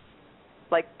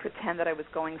pretend that I was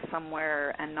going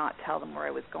somewhere and not tell them where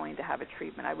I was going to have a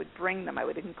treatment. I would bring them. I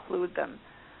would include them.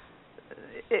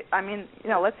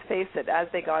 Let's face it, as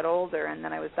they got older and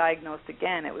then I was diagnosed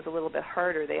again, it was a little bit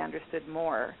harder. They understood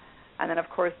more. And then, of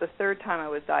course, the third time I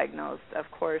was diagnosed, of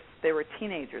course, they were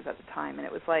teenagers at the time, and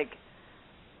it was like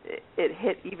it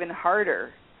hit even harder.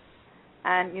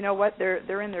 And you know what?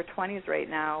 They're in their 20s right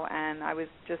now, and I was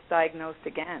just diagnosed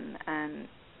again, and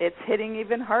it's hitting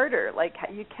even harder. Like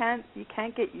you can't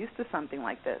get used to something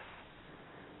like this.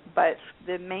 But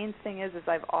the main thing is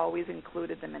I've always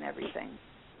included them in everything.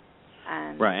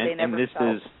 And right, they never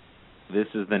felt. This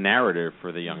is the narrative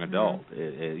for the young adult.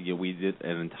 We did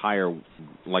an entire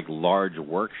large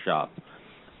workshop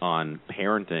on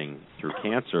parenting through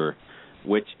cancer,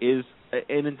 which is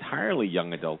an entirely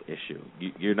young adult issue.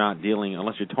 You're not dealing,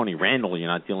 unless you're Tony Randall, you're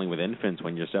not dealing with infants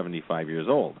when you're 75 years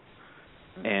old.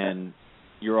 And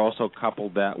you're also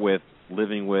coupled that with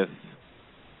living with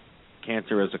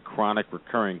cancer as a chronic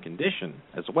recurring condition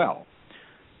as well.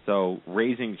 So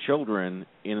raising children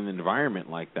in an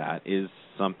environment like that is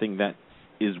something that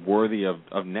is worthy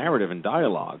of narrative and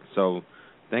dialogue. So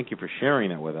thank you for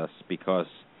sharing that with us, because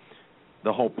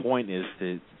the whole point is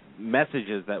to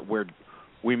messages that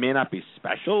we may not be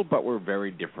special, but we're very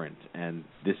different. And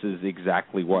this is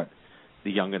exactly what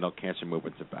the young adult cancer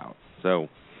movement's about. So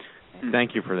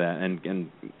thank you for that.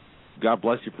 And God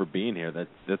bless you for being here.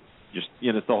 That's just,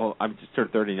 it's the whole, I'm just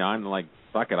turned 39 and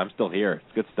fuck it, I'm still here.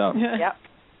 It's good stuff. Yep.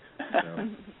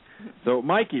 So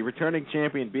Mikey, returning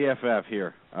champion BFF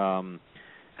here.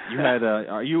 You had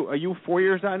are you 4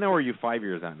 years out now, or are you 5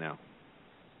 years out now?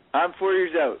 I'm 4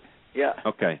 years out. Yeah.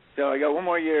 Okay. So I got one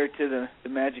more year to the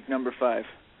magic number 5.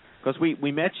 Because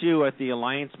we met you at the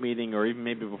Alliance meeting, or even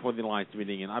maybe before the Alliance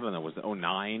meeting, and I don't know, was it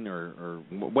 2009 or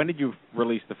when did you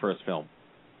release the first film?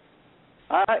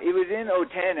 It was in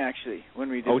 2010 actually, when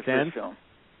we did the first film.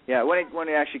 Yeah, when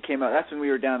it actually came out. That's when we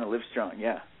were down at Livestrong.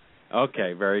 Yeah.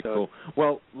 Okay, very cool.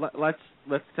 Well, let's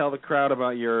tell the crowd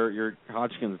about your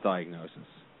Hodgkin's diagnosis.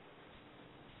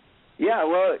 Yeah,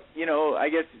 well, I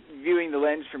guess viewing the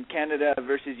lens from Canada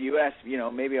versus U.S.,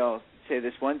 maybe I'll say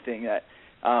this one thing, that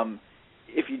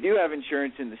if you do have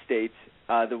insurance in the States,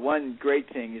 the one great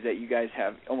thing is that you guys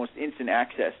have almost instant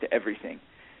access to everything.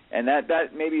 And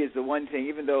that maybe is the one thing,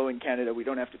 even though in Canada we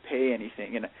don't have to pay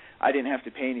anything, and I didn't have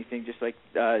to pay anything, just like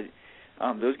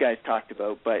those guys talked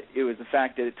about, but it was the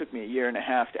fact that it took me a year and a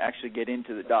half to actually get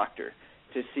into the doctor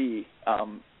to see,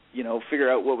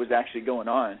 figure out what was actually going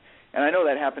on. And I know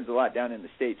that happens a lot down in the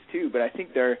States too, but I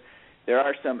think there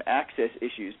are some access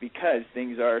issues because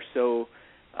things are so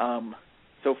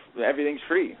everything's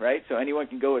free, right? So anyone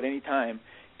can go at any time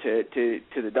to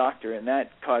the doctor, and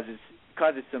that causes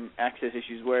some access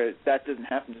issues where that doesn't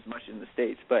happen as much in the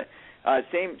States. But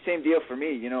same deal for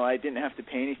me. I didn't have to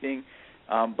pay anything.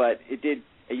 But it did.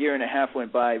 A year and a half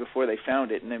went by before they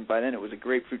found it, and then by then it was a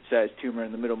grapefruit-sized tumor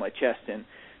in the middle of my chest, and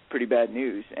pretty bad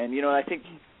news. And I think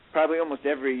probably almost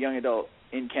every young adult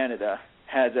in Canada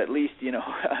has at least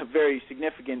a very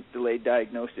significant delayed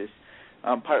diagnosis,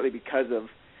 partly because of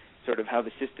sort of how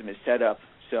the system is set up.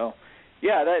 So,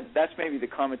 yeah, that's maybe the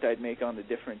comment I'd make on the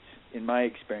difference in my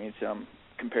experience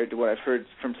compared to what I've heard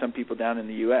from some people down in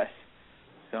the U.S.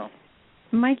 So.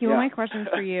 Mikey, well, my question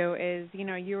for you is,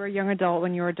 you were a young adult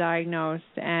when you were diagnosed,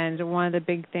 and one of the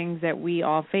big things that we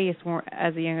all face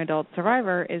as a young adult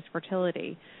survivor is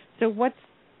fertility. So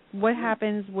what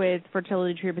happens with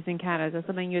fertility treatments in Canada? Is that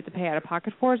something you have to pay out of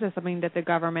pocket for, or is that something that the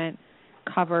government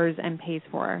covers and pays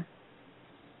for?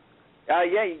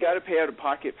 Yeah, you got to pay out of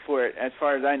pocket for it. As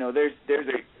far as I know, there's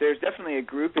definitely a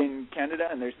group in Canada,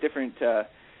 and there's different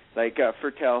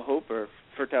Fertile Hope or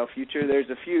Fertile Future. There's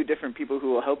a few different people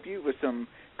who will help you with some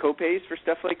co-pays for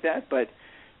stuff like that. But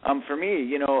for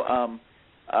me,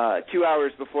 2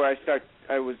 hours before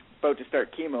I was about to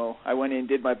start chemo, I went in and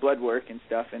did my blood work and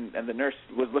stuff, and the nurse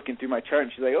was looking through my chart,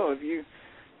 and she's like, "Oh, have you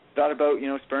thought about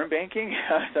sperm banking?"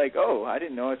 I was like, "Oh, I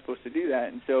didn't know I was supposed to do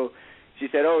that." And so she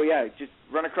said, "Oh yeah, just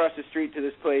run across the street to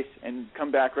this place and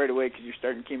come back right away because you're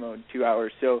starting chemo in 2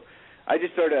 hours." So I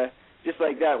just sort of just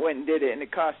like that went and did it, and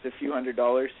it cost a few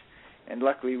 $100s, and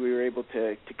luckily we were able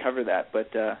to cover that. But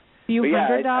few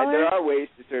 $100? There are ways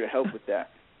to sort of help with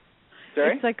that.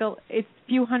 Sorry? It's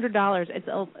few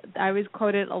 $100s. I was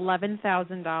quoted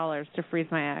 $11,000 to freeze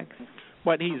my eggs.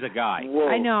 but he's a guy. Whoa.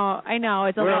 I know.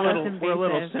 It's a little less invasive. We're a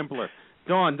little simpler.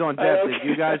 Dawn, Deb, okay. did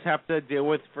you guys have to deal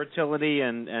with fertility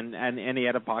and any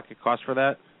out-of-pocket costs for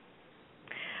that?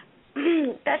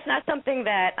 That's not something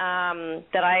that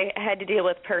that I had to deal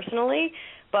with personally,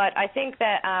 but I think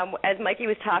that as Mikey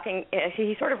was talking,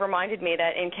 he sort of reminded me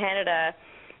that in Canada,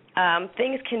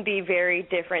 things can be very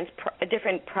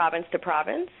different province to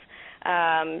province.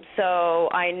 So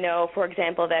I know, for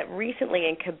example, that recently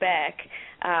in Quebec,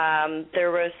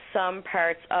 there was some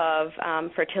parts of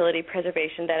fertility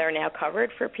preservation that are now covered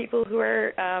for people who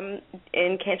are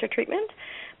in cancer treatment,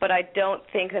 but I don't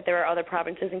think that there are other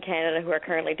provinces in Canada who are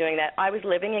currently doing that. I was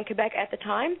living in Quebec at the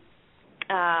time,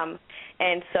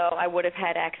 and so I would have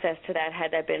had access to that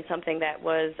had that been something that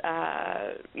was,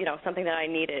 something that I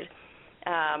needed.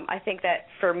 I think that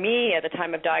for me at the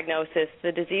time of diagnosis,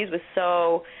 the disease was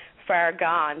so far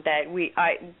gone that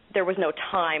there was no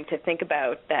time to think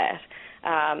about that.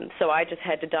 So I just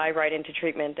had to dive right into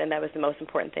treatment, and that was the most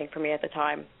important thing for me at the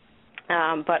time.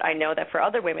 But I know that for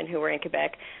other women who were in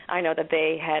Quebec, I know that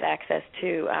they had access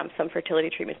to some fertility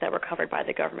treatments that were covered by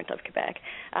the government of Quebec.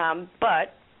 I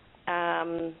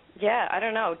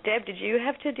don't know. Deb, did you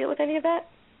have to deal with any of that?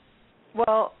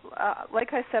 Well,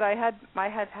 like I said, I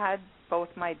had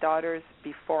both my daughters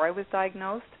before I was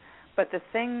diagnosed. But the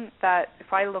thing that,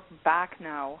 if I look back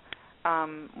now,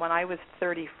 when I was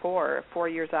 34, 4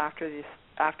 years after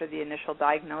the initial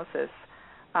diagnosis,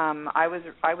 I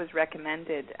was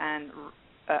recommended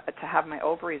to have my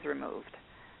ovaries removed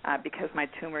because my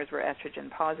tumors were estrogen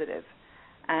positive.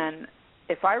 And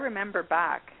if I remember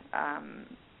back, I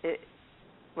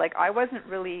wasn't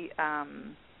really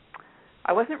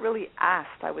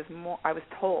asked. I was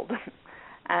told.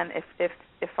 And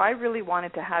if I really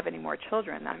wanted to have any more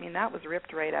children, I mean, that was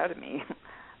ripped right out of me.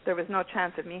 There was no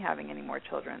chance of me having any more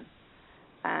children.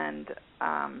 And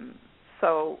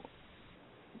so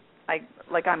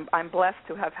I'm blessed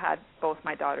to have had both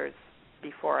my daughters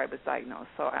before I was diagnosed.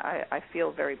 So I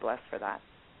feel very blessed for that.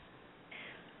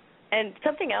 And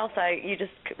something else you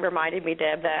just reminded me,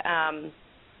 Deb, that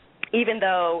even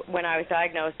though when I was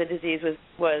diagnosed the disease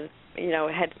was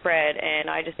had spread and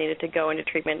I just needed to go into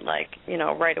treatment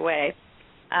right away,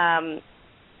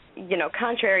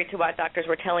 contrary to what doctors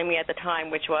were telling me at the time,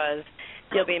 which was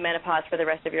you'll be in menopause for the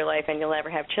rest of your life and you'll never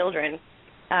have children,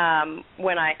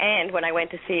 when I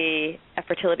went to see a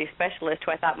fertility specialist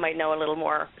who I thought might know a little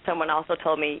more, someone also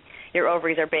told me your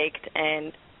ovaries are baked,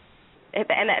 and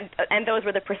those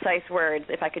were the precise words,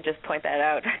 if I could just point that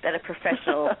out, that a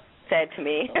professional said to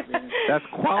me. That's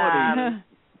quality.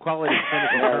 Quality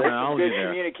clinical terminology good there.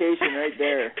 Communication right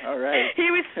there. All right. He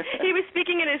was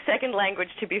speaking in his second language,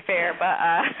 to be fair,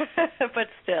 but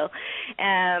still,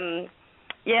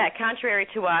 contrary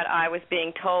to what I was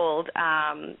being told,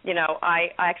 I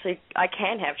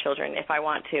can have children if I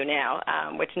want to now,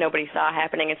 which nobody saw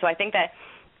happening, and so I think that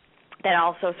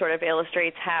also sort of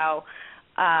illustrates how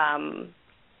I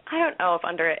don't know if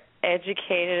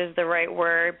undereducated is the right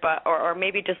word, but or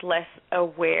maybe just less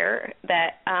aware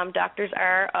that doctors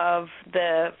are of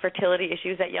the fertility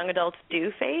issues that young adults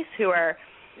do face who are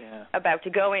about to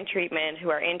go in treatment, who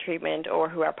are in treatment, or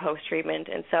who are post-treatment.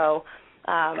 And so,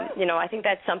 I think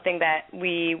that's something that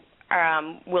we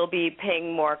will be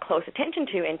paying more close attention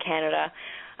to in Canada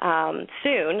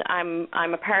soon.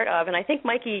 I'm a part of, and I think,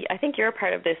 Mikey, you're a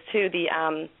part of this too,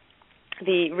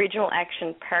 the Regional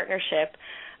Action Partnership,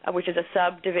 which is a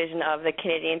subdivision of the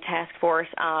Canadian Task Force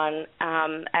on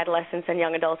Adolescents and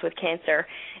Young Adults with Cancer.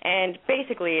 And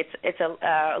basically it's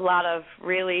a lot of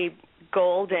really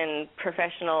golden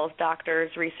professionals, doctors,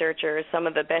 researchers, some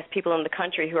of the best people in the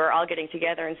country who are all getting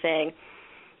together and saying,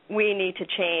 we need to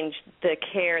change the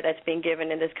care that's being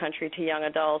given in this country to young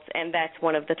adults, and that's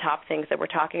one of the top things that we're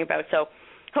talking about. So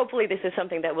hopefully this is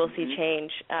something that we'll see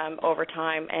change over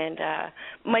time. And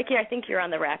Mikey, I think you're on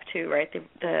the RAP too, right,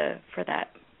 for that?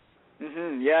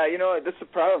 Mm-hmm. Yeah, that's the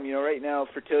problem. Right now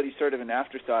fertility is sort of an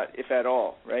afterthought, if at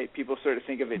all, right? People sort of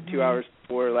think of it 2 hours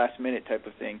before, last minute type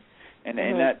of thing. And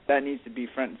that needs to be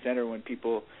front and center when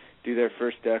people do their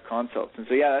first consults. And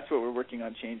so, that's what we're working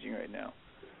on changing right now.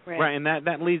 Right, and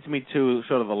that leads me to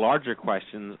sort of the larger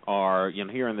question are,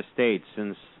 here in the States,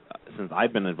 since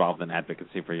I've been involved in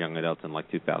advocacy for young adults in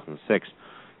 2006,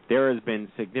 there has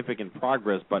been significant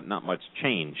progress but not much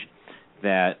change.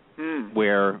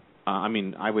 Where,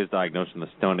 I was diagnosed in the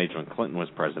Stone Age when Clinton was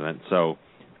president, so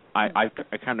I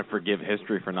kind of forgive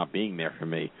history for not being there for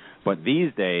me. But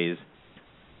these days,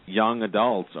 young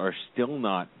adults are still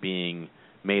not being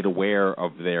made aware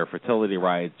of their fertility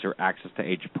rights or access to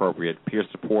age-appropriate peer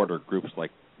support or groups like,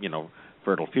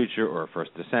 Fertile Future or First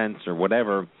Descents or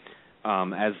whatever.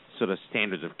 as sort of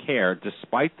standards of care,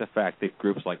 despite the fact that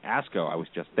groups like ASCO, I was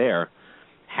just there,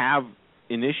 have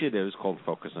initiatives called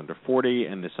Focus Under 40,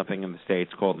 and there's something in the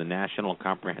States called the National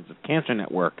Comprehensive Cancer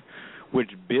Network, which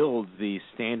builds the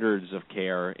standards of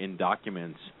care in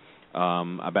documents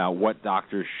about what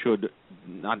doctors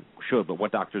but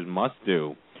what doctors must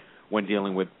do when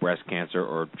dealing with breast cancer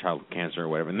or childhood cancer or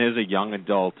whatever. And there's a young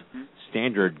adult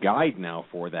standard guide now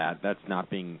for that that's not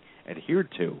being adhered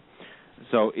to.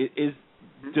 So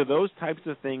do those types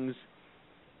of things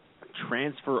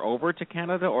transfer over to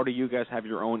Canada, or do you guys have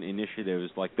your own initiatives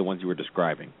like the ones you were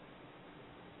describing?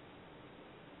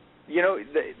 You know,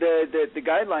 the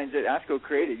guidelines that ASCO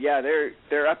created,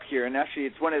 they're up here, and actually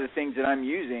it's one of the things that I'm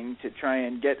using to try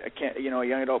and get a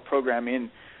young adult program in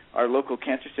our local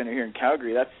cancer center here in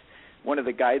Calgary. That's one of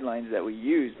the guidelines that we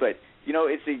use, but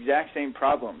it's the exact same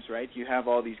problems, right? You have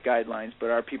all these guidelines, but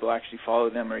our people actually follow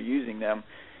them or using them,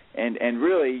 and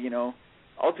really,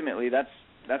 ultimately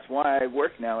that's why I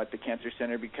work now at the cancer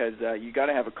center, because you got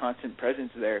to have a constant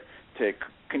presence there to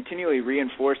continually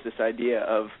reinforce this idea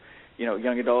of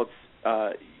young adults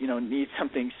need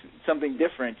something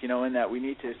different, and that we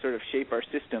need to sort of shape our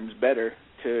systems better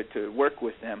to work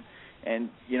with them. And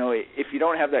if you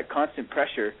don't have that constant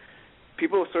pressure,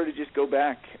 people will sort of just go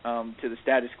back to the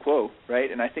status quo,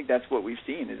 right? And I think that's what we've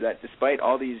seen, is that despite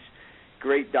all these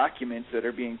great documents that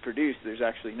are being produced, there's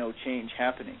actually no change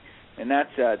happening. And that's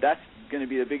going to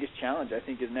be the biggest challenge, I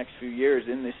think, in the next few years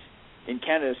in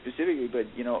Canada specifically, but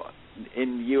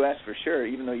in the U.S. for sure.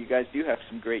 Even though you guys do have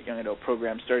some great young adult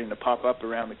programs starting to pop up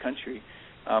around the country,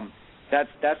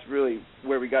 that's really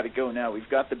where we got to go now. We've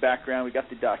got the background, we've got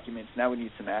the documents. Now we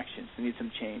need some actions. We need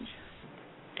some change.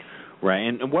 Right.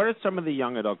 And what are some of the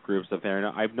young adult groups up there?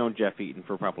 I've known Jeff Eaton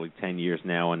for probably 10 years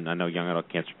now, and I know Young Adult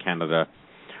Cancer Canada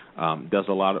does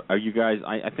a lot of. Are you guys?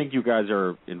 I think you guys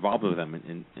are involved with them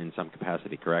in some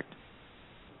capacity, correct?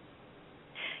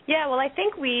 Yeah. Well, I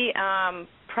think we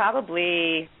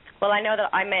probably. Well, I know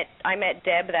that I met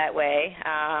Deb that way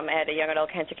at a Young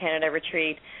Adult Cancer Canada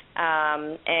retreat,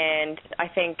 and I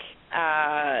think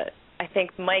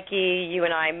Mikey, you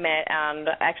and I met on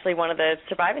actually one of the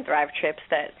Survive and Thrive trips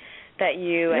that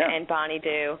you and Bonnie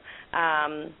do.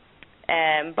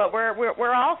 But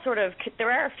we're all sort of, there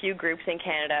are a few groups in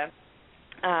Canada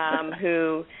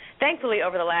who, thankfully,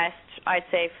 over the last, I'd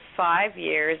say, 5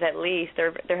 years at least,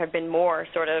 there have been more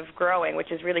sort of growing,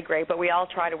 which is really great. But we all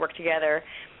try to work together,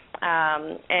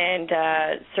 and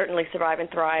certainly Survive and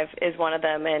Thrive is one of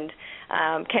them. And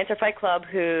Cancer Fight Club,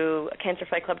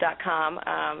 cancerfightclub.com,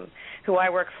 who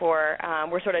I work for,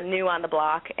 we're sort of new on the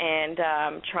block and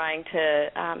trying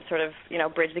to sort of,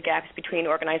 bridge the gaps between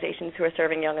organizations who are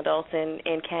serving young adults in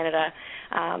Canada.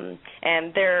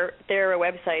 And they're a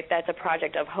website that's a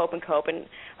project of Hope and Cope. And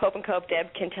Hope and Cope,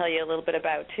 Deb can tell you a little bit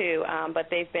about too, but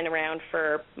they've been around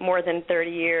for more than 30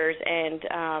 years and,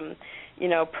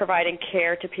 providing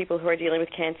care to people who are dealing with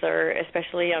cancer,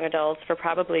 especially young adults,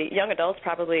 probably,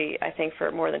 I think,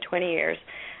 for more than 20 years.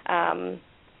 I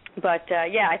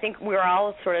think we're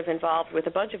all sort of involved with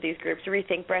a bunch of these groups.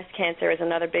 Rethink Breast Cancer is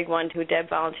another big one who Deb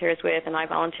volunteers with and I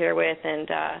volunteer with, and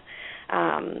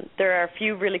there are a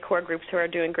few really core groups who are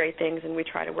doing great things, and we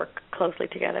try to work closely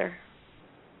together.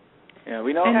 Yeah,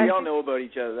 we all know about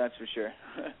each other, that's for sure.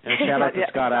 And a shout out to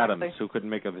Scott Adams, who couldn't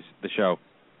make it the show.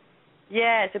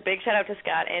 Yeah, it's a big shout out to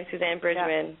Scott and Suzanne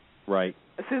Bridgman. Yeah. Right.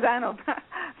 Suzanne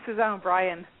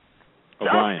O'Brien.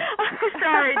 O'Brien.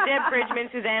 Sorry, Deb Bridgman,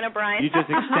 Suzanne O'Brien. You just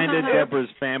extended Deborah's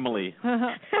family. You're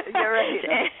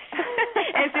right.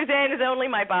 And Suzanne is only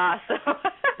my boss. So.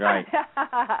 Right.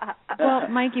 Well,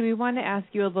 Mikey, we wanted to ask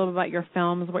you a little bit about your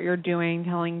films, what you're doing,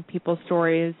 telling people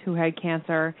stories who had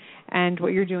cancer, and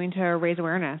what you're doing to raise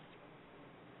awareness.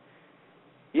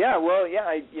 Yeah, well,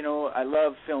 I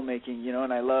love filmmaking,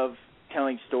 and I love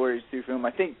telling stories through film.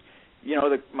 I think,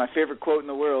 my favorite quote in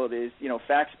the world is,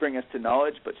 facts bring us to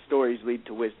knowledge, but stories lead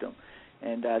to wisdom.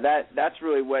 And that's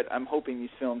really what I'm hoping these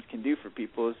films can do for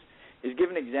people is give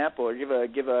an example or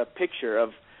give a picture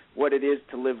of what it is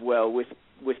to live well with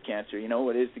cancer,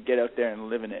 what it is to get out there and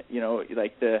live in it,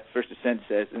 like the First Ascent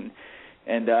says.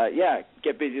 And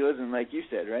get busy living, like you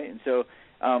said, right? And so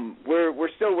we're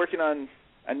still working on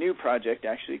a new project,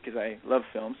 actually, because I love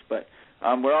films, but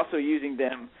we're also using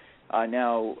them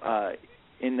now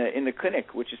in the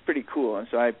clinic, which is pretty cool. And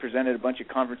so I presented a bunch of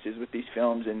conferences with these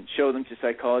films and showed them to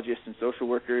psychologists and social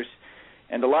workers,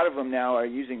 and a lot of them now are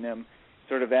using them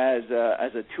sort of as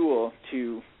a tool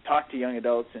to talk to young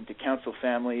adults and to counsel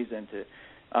families and to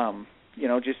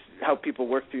just help people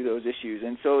work through those issues.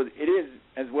 And so it is,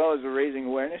 as well as we're raising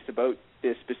awareness about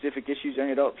the specific issues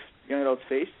young adults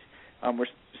face, we're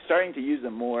starting to use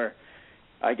them more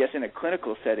I guess, in a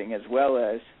clinical setting as well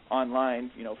as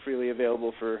online, freely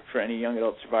available for any young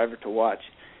adult survivor to watch.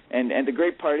 And the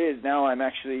great part is now I'm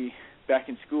actually back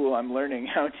in school. I'm learning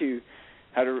how to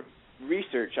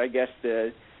research, I guess,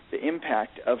 the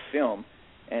impact of film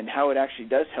and how it actually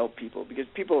does help people, because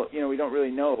people, we don't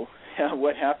really know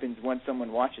what happens when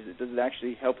someone watches it. Does it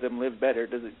actually help them live better?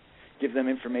 Does it give them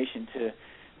information to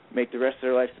make the rest of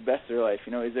their life the best of their life?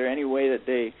 Is there any way that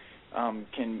they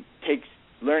can take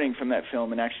learning from that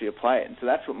film and actually apply it? And so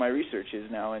that's what my research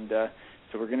is now, and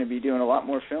so we're going to be doing a lot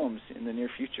more films in the near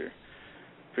future.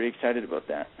 Pretty excited about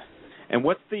that. And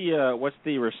what's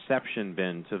the reception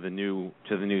been to the new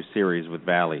series with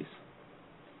Valleys?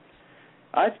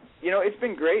 It's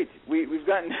been great. We've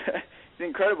gotten it's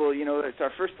incredible. It's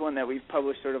our first one that we've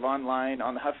published sort of online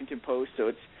on the Huffington Post, so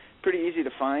it's pretty easy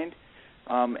to find.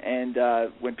 And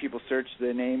when people search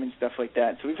the name and stuff like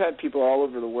that, so we've had people all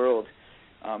over the world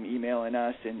emailing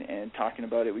us and talking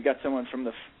about it. We got someone from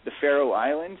the Faroe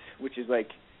Islands, which is like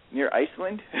near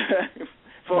Iceland,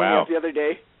 phoning me up the other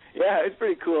day. Yeah, it's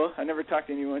pretty cool. I never talked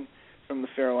to anyone from the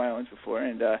Faroe Islands before,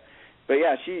 and but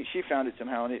yeah, she found it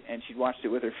somehow, and she'd watched it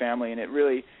with her family, and it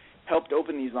really helped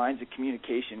open these lines of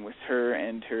communication with her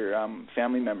and her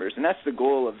family members. And that's the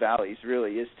goal of Valleys,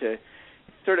 really, is to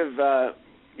sort of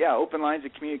open lines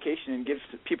of communication and give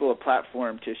people a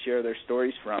platform to share their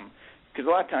stories from. Because a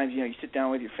lot of times, you sit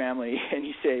down with your family and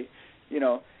you say, you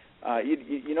know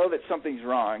that something's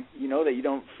wrong. You know that you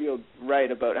don't feel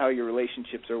right about how your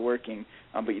relationships are working,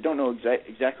 but you don't know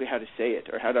exactly how to say it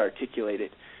or how to articulate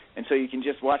it. And so you can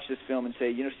just watch this film and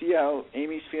say, see how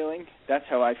Amy's feeling? That's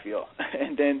how I feel.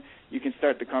 And then you can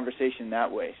start the conversation that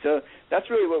way. So that's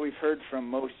really what we've heard from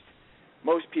most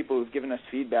people who've given us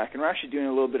feedback. And we're actually doing a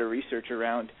little bit of research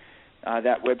around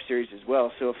that web series as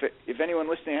well. So if anyone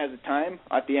listening has the time,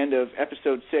 at the end of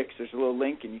episode 6, there's a little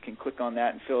link, and you can click on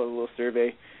that and fill out a little survey.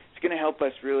 It's going to help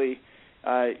us really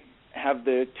have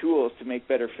the tools to make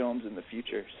better films in the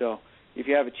future. So if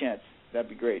you have a chance, that'd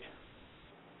be great.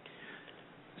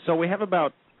 So we have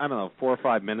about, 4 or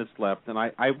 5 minutes left, and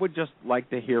I would just like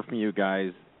to hear from you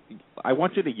guys. I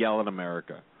want you to yell at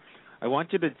America. I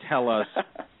want you to tell us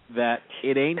that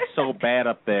it ain't so bad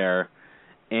up there,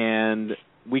 and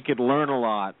we could learn a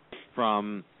lot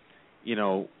from,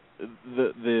 the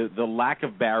lack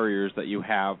of barriers that you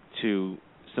have to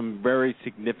some very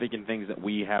significant things that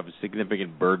we have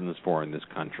significant burdens for in this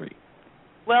country.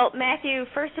 Well, Matthew,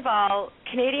 first of all,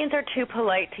 Canadians are too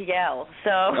polite to yell,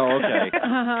 so... Oh, okay.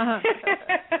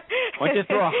 Why don't you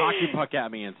throw a hockey puck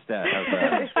at me instead? How's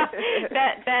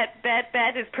that?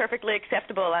 That is perfectly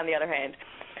acceptable, on the other hand.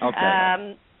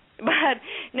 Okay. But,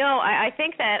 no, I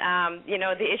think that,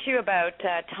 the issue about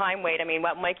time wait,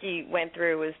 what Mikey went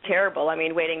through was terrible.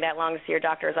 Waiting that long to see your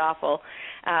doctor is awful.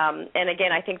 And,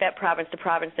 again, I think that province to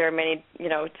province there are many,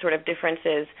 sort of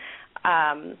differences.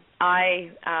 I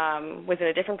was in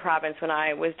a different province when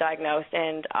I was diagnosed,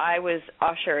 and I was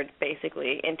ushered,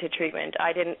 basically, into treatment.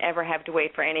 I didn't ever have to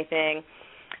wait for anything.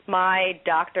 My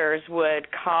doctors would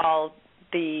call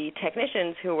the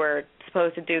technicians who were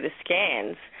supposed to do the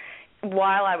scans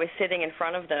while I was sitting in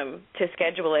front of them to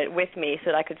schedule it with me so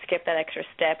that I could skip that extra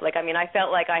step. I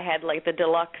felt like I had, the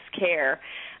deluxe care.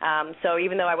 So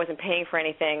even though I wasn't paying for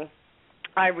anything,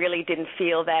 I really didn't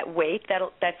feel that weight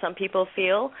that some people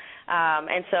feel.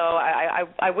 And so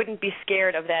I wouldn't be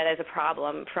scared of that as a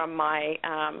problem from my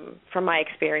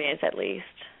experience, at least.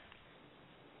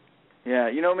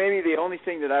 Yeah, maybe the only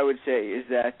thing that I would say is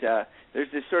that there's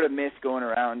this sort of myth going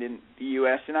around in the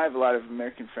U.S., and I have a lot of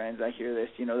American friends. I hear this,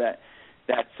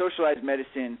 that socialized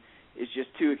medicine is just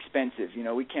too expensive.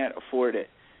 We can't afford it.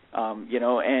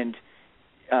 And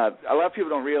a lot of people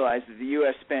don't realize that the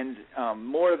U.S. spends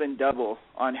more than double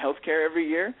on health care every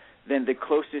year than the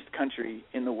closest country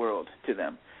in the world to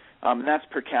them. And that's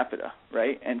per capita,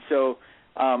 right? And so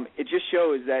it just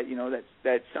shows that,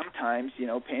 that sometimes,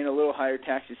 paying a little higher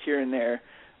taxes here and there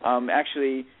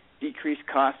actually decrease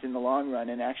costs in the long run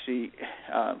and actually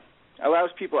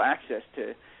allows people access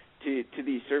to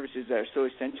these services that are so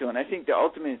essential. And I think the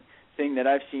ultimate thing that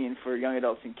I've seen for young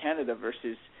adults in Canada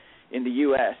versus in the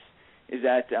U.S. is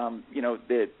that,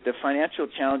 the financial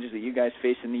challenges that you guys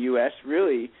face in the U.S.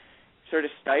 really sort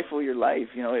of stifle your life.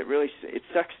 It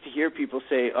sucks to hear people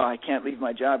say, oh, I can't leave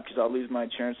my job because I'll lose my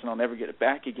insurance and I'll never get it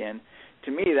back again.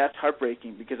 To me, that's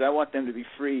heartbreaking because I want them to be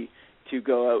free to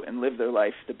go out and live their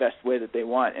life the best way that they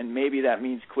want. And maybe that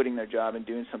means quitting their job and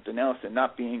doing something else and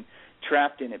not being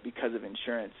trapped in it because of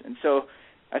insurance. And so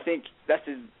I think that's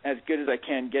as good as I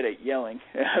can get at yelling.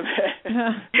 But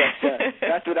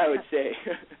that's what I would say.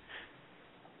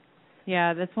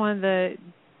 Yeah, that's one of the,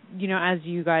 as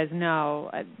you guys know,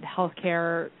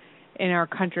 healthcare in our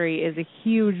country is a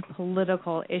huge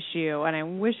political issue, and I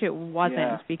wish it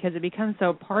wasn't because it becomes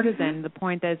so partisan to the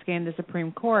point that it's getting the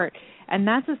Supreme Court, and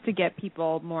that's just to get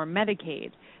people more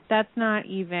Medicaid. That's not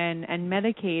even, and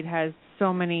Medicaid has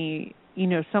so many,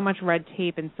 so much red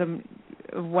tape and some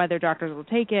whether doctors will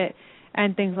take it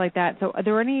and things like that. So are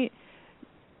there any?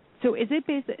 So is it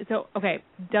based? So okay,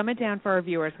 dumb it down for our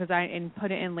viewers and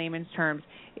put it in layman's terms.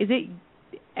 Is it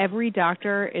every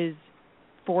doctor is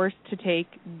forced to take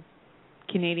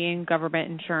Canadian government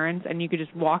insurance, and you could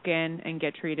just walk in and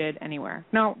get treated anywhere?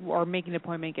 No, or make an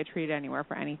appointment, get treated anywhere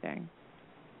for anything.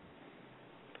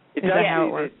 It's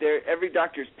actually every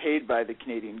doctor's paid by the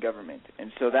Canadian government,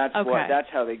 and so that's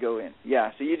how they go in.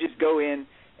 Yeah, so you just go in,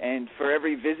 and for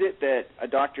every visit that a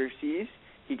doctor sees,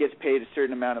 he gets paid a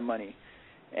certain amount of money.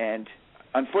 And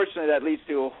unfortunately, that leads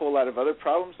to a whole lot of other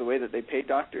problems, the way that they pay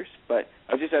doctors. But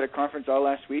I was just at a conference all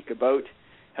last week about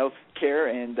health care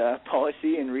and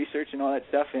policy and research and all that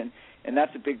stuff, and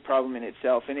that's a big problem in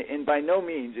itself. And by no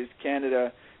means is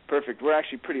Canada perfect. We're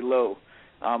actually pretty low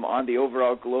on the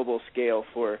overall global scale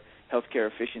for healthcare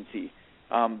efficiency.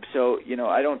 So,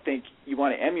 I don't think you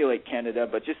want to emulate Canada,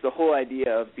 but just the whole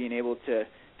idea of being able to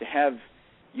have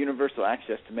universal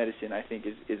access to medicine, I think,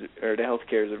 or to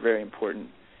healthcare is a very important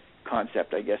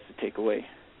concept, I guess, to take away.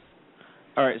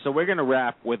 All right, so we're going to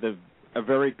wrap with a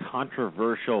very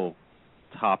controversial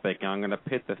topic, and I'm going to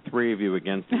pit the three of you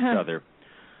against each other.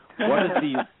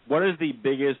 What is the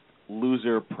biggest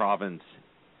loser province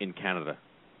in Canada?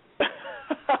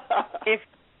 If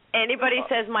anybody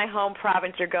says my home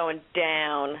province, you're going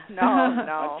down. No.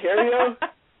 Ontario?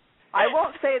 I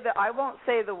won't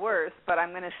say the worst, but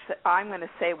I'm going to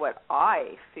say what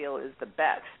I feel is the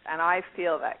best, and I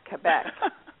feel that Quebec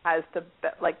has the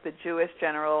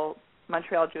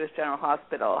Montreal Jewish General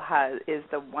Hospital is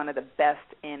one of the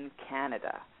best in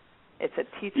Canada. It's a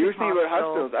teaching You were thinking about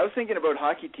hospitals. I was thinking about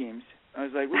hockey teams. I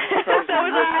was like, which province is the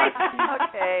best hockey team?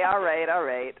 Okay, all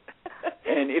right.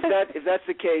 And if that's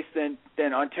the case, then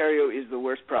Ontario is the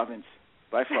worst province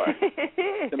by far.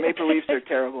 The Maple Leafs are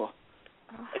terrible.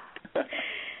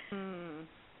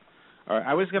 All right,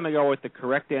 I was going to go with the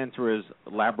correct answer is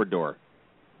Labrador.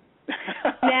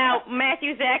 Now,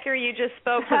 Matthew Zachary, you just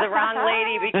spoke to the wrong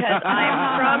lady because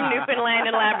I'm from Newfoundland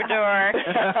and Labrador.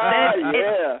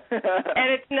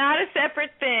 And it's not a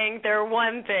separate thing. They're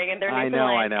one thing, and they're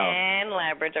Newfoundland and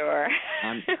Labrador.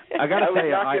 I got to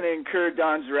say, I'm not going to incur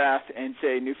Don's wrath and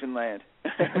say Newfoundland.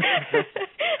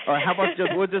 All right, how about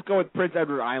we'll just go with Prince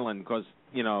Edward Island because,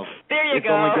 there you it's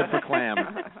go. only good for clam,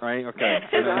 right? Okay.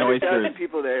 There's 100,000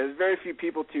 people there. There's very few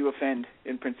people to offend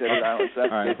in Prince Edward Island. So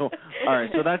that's all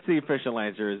right, so that's the official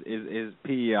answer is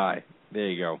PEI. There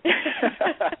you go.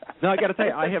 No, I got to tell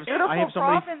you, I have Beautiful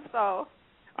somebody. province, though.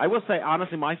 I will say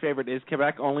honestly, my favorite is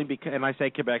Quebec only because, and I say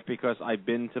Quebec because I've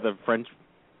been to the French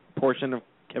portion of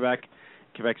Quebec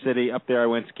City. Up there, I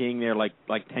went skiing there like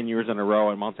 10 years in a row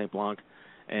at Mont Saint Blanc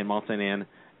and Mont Saint Anne,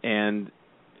 and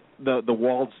the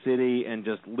walled city and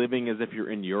just living as if you're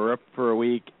in Europe for a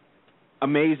week.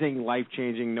 Amazing,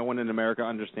 life-changing. No one in America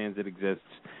understands it exists,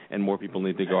 and more people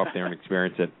need to go up there and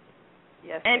experience it.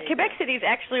 Yes, and Quebec City is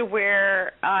actually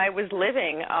where I was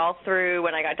living all through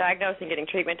when I got diagnosed and getting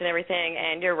treatment and everything.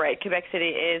 And you're right, Quebec City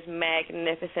is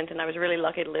magnificent, and I was really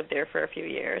lucky to live there for a few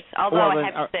years. Although I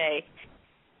have to say,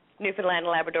 Newfoundland and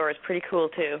Labrador is pretty cool,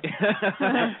 too.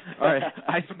 All right,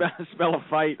 I smell a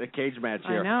fight, a cage match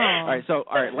here. I know.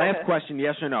 All right, last question,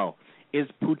 yes or no. Is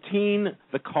poutine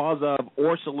the cause of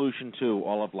or solution to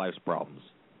all of life's problems?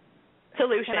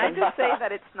 Solution. Can I just say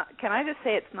that it's not? Can I just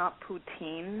say it's not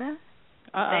poutine?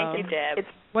 Thank you, Deb. It's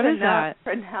what is that?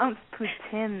 Pronounced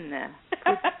poutine.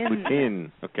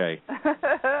 Poutine. Okay.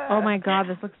 Oh my God,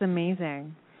 this looks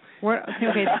amazing.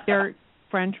 Okay, they're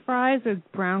French fries with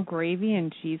brown gravy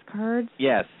and cheese curds.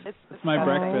 Yes. It's my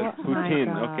breakfast.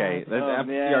 Poutine. Okay.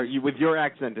 With your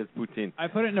accent, it's poutine. I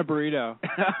put it in a burrito.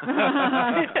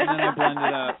 And then I blend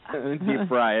it up. And deep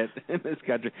fry it in this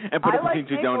country. And put it between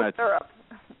two donuts. Syrup.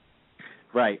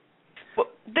 Right. Well,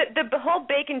 the whole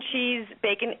bacon egg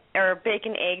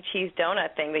cheese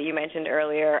donut thing that you mentioned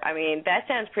earlier, I mean, that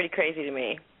sounds pretty crazy to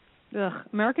me. Ugh,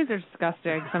 Americans are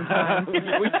disgusting sometimes. We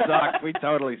suck. We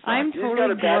totally suck. I'm you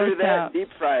totally just got to batter that out. and deep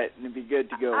fry it, and it'd be good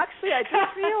to go. Actually, I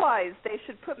just realized they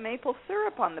should put maple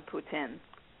syrup on the poutine.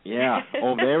 Yeah.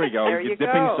 Oh, there we go. There you dipping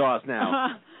go. sauce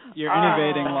now. You're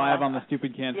innovating live on the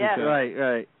Stupid Cancer Show.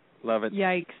 Right. Love it.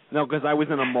 Yikes. No, because I was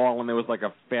in a mall and there was like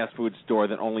a fast food store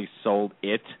that only sold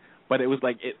it, but it was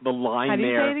like the line How do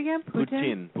you there. say it again?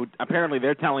 Poutine. Apparently,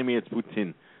 they're telling me it's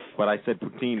poutine. But I said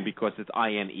poutine because it's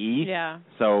I-N-E. Yeah.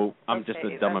 So I'm just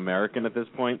a dumb American at this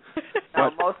point.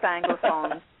 No, most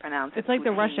Anglophones pronounce it It's like poutine.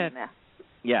 the Russian.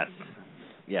 Yes.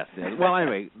 Yes. Well,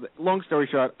 anyway, long story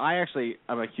short, I'm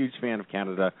a huge fan of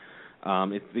Canada.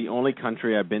 It's the only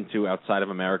country I've been to outside of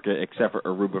America, except for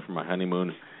Aruba for my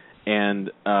honeymoon.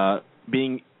 And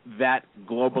being that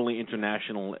globally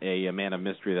international a man of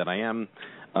mystery that I am,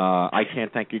 I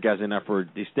can't thank you guys enough for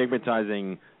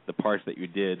destigmatizing the parts that you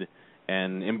did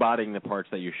and embodying the parts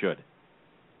that you should.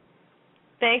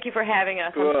 Thank you for having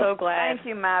us. Cool. I'm so glad. Thank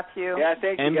you, Matthew. Yeah,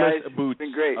 thank you Endless guys. boots It's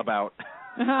been great. about.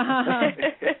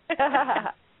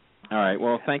 All right.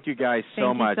 Well, thank you guys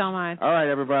so much. Thank you so much. All right,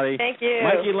 everybody. Thank you.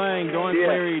 Mikey Lang, Dawn Yeah.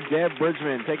 Cleary, Deb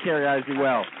Bridgman. Take care, guys. Be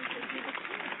well.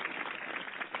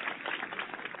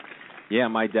 Yeah,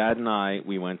 my dad and I,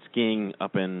 we went skiing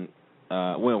up in,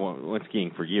 we went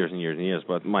skiing for years and years and years,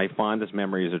 but my fondest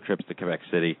memories are trips to Quebec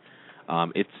City.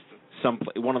 It's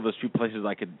one of those few places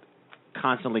I could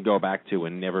constantly go back to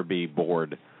and never be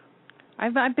bored.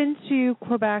 I've been to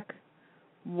Quebec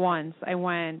once. I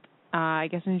went, I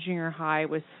guess in junior high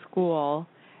with school,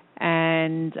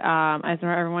 and I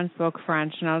remember everyone spoke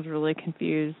French, and I was really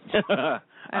confused.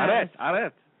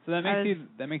 Arrête. So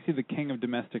that makes you the king of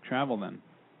domestic travel then.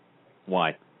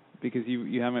 Why? Because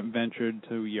you haven't ventured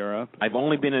to Europe. I've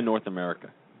only been in North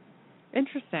America.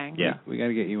 Interesting. Yeah. We got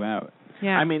to get you out.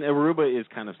 Yeah. I mean, Aruba is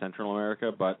kind of Central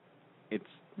America, but it's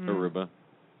Aruba.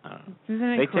 I don't know. Isn't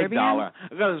it They Caribbean? take dollar.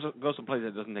 I've got to go someplace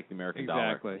that doesn't take the American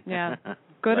dollar. Exactly. Yeah.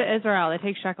 Go to Israel. They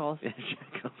take shekels.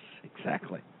 Shekels.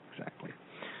 Exactly.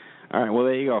 All right. Well,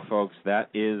 there you go, folks. That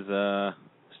is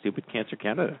Stupid Cancer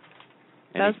Canada.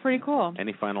 That was pretty cool.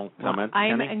 Any final comments,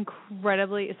 I'm Kenny?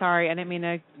 incredibly sorry. I didn't mean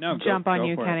to jump on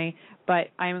you, Kenny, but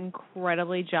I'm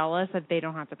incredibly jealous that they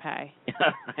don't have to pay.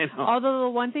 I know. Although the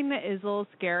one thing that is a little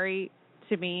scary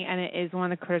to me, and it is one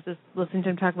of the criticisms, listening to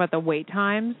him talk about the wait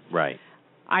times. Right.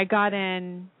 I got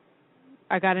in,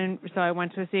 so I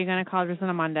went to see a gynecologist on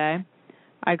a Monday.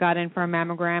 I got in for a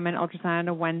mammogram and ultrasound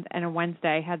on a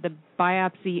Wednesday, had the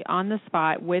biopsy on the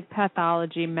spot with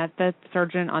pathology, met the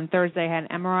surgeon on Thursday, had an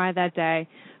MRI that day,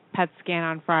 PET scan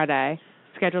on Friday,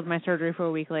 scheduled my surgery for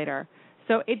a week later.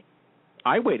 So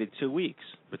I waited 2 weeks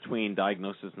between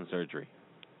diagnosis and surgery.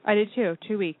 I did too,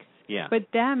 2 weeks. Yeah. But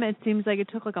them, it seems like it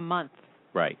took like a month.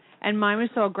 Right. And mine was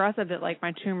so aggressive that like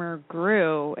my tumor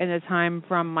grew in the time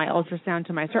from my ultrasound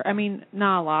to my surgery. I mean,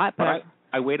 not a lot, but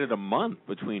I waited a month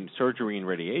between surgery and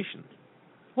radiation.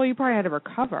 Well, you probably had to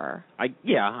recover. I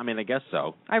guess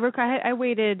so. I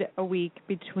waited a week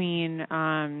between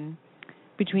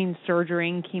surgery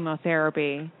and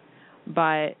chemotherapy,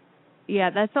 but yeah,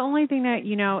 that's the only thing that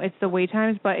it's the wait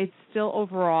times, but it's still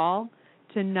overall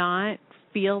to not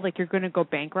feel like you're going to go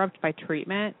bankrupt by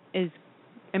treatment is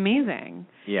amazing.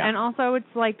 Yeah. And also, it's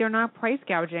like they're not price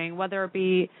gouging, whether it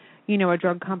be a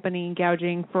drug company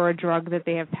gouging for a drug that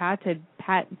they have patented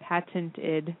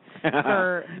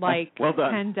for like well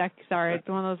done. 10 decades. Sorry, it's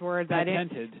one of those words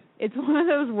Patented. It's one of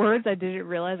those words I didn't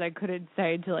realize I couldn't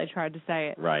say until I tried to say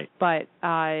it. Right. But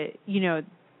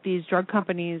these drug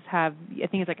companies have, I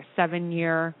think it's like a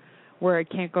 7-year where it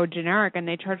can't go generic, and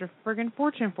they charge a friggin'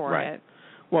 fortune for it.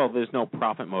 Well, there's no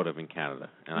profit motive in Canada,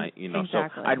 and Exactly. so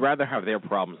I'd rather have their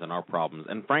problems than our problems.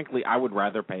 And frankly, I would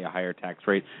rather pay a higher tax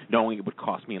rate, knowing it would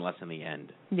cost me less in the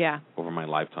end. Yeah. Over my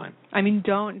lifetime. I mean,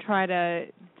 don't try to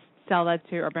sell that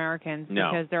to Americans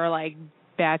because they're like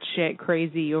batshit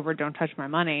crazy over "don't touch my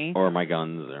money" or my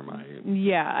guns or my.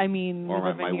 Yeah, I mean,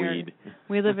 or my weed.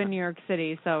 We live in New York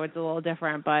City, so it's a little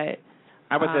different, but.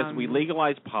 How about this? We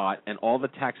legalize pot, and all the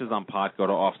taxes on pot go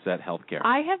to offset health care.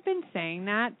 I have been saying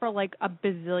that for like a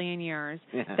bazillion years.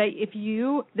 Yeah. That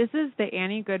this is the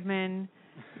Annie Goodman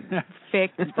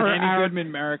fix for Annie Goodman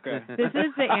America. This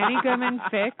is the Annie Goodman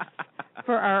fix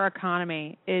for our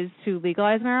economy, is to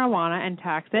legalize marijuana and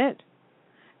tax it,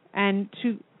 and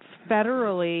to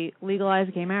federally legalize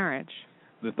gay marriage.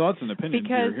 The thoughts and opinions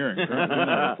you're hearing currently do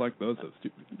not reflect those of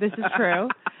Stupid. This is true,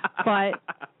 but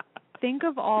think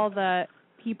of all the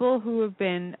people who have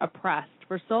been oppressed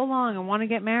for so long and want to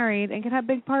get married and can have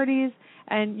big parties,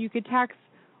 and you could tax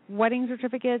wedding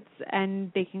certificates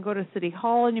and they can go to City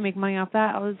Hall and you make money off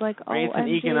that. I was like, oh, it's an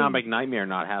economic nightmare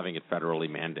not having it federally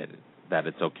mandated that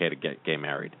it's okay to get gay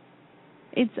married.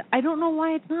 I don't know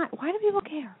why it's not. Why do people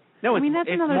care? No, that's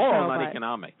it's another moral, show, not but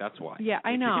economic. That's why. Yeah,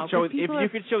 I know. If you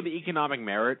could show the economic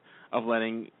merit of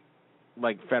letting,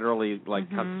 like, federally,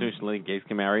 like, constitutionally gays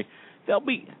can marry, they'll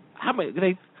be. How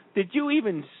many? Did you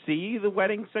even see The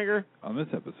Wedding Singer on this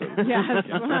episode? Yes.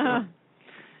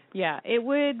 Yeah, it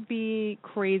would be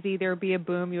crazy. There would be a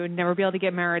boom. You would never be able to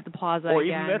get married at the Plaza or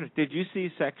again. even better, did you see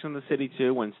Sex and the City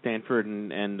 2 when Stanford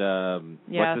and Yes.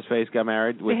 what's his face got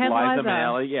married with They had Liza Liza.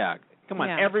 Minnelli? Yeah, Come on,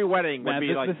 Yeah. every wedding would Matt, be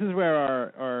like. this is where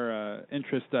our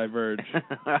interests diverge.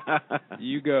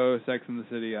 You go Sex and the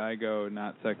City, I go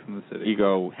not Sex and the City. You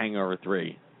go Hangover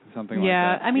 3. Something like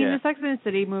Yeah, that. I mean, Yeah. the Sex and the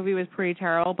City movie was pretty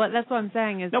terrible, but that's what I'm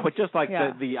saying is... No, but just like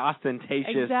yeah. the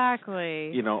ostentatious,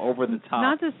 Exactly. over the top.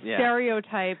 Not to yeah.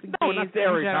 stereotype No, gays not in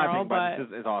stereotyping, general, but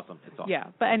it's awesome. It's awesome. Yeah,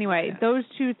 but anyway, those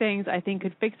two things I think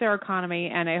could fix our economy,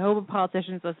 and I hope a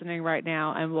politician's listening right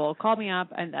now and will call me up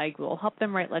and I will help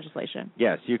them write legislation.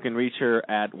 Yes, you can reach her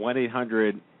at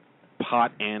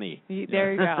 1-800-POT-ANNIE.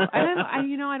 There you go.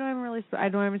 I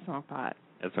don't even smoke pot.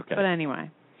 That's okay. But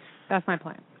anyway, that's my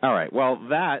plan. All right. Well,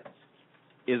 that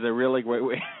is a really great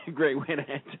way to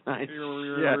end tonight.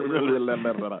 Yeah.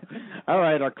 All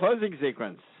right, our closing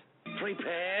sequence.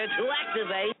 Prepare to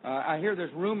activate. I hear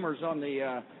there's rumors on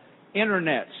the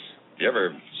internets. You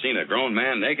ever seen a grown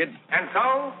man naked? And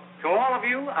so, to all of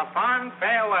you, a fond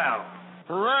farewell.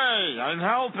 Hooray, I'm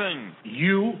helping.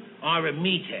 You are a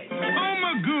meathead. Oh,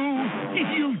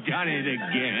 Magoo, you've done it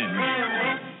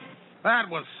again. That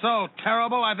was so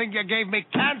terrible, I think you gave me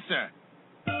cancer.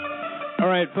 All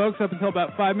right, folks, up until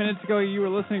about 5 minutes ago, you were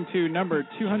listening to number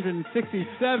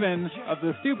 267 of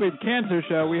the Stupid Cancer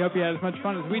Show. We hope you had as much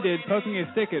fun as we did poking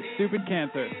a stick at stupid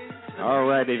cancer. All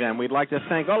righty, then. We'd like to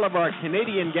thank all of our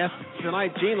Canadian guests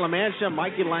tonight, Gene LaMantia,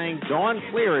 Mikey Lang, Dawn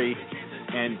Cleary,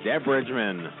 and Deb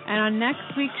Bridgman. And on next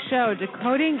week's show,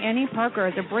 Decoding Annie Parker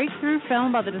is a breakthrough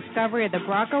film about the discovery of the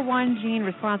BRCA1 gene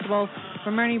responsible for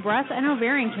many breast and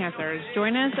ovarian cancers.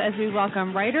 Join us as we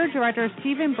welcome writer-director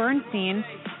Stephen Bernstein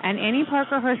and Annie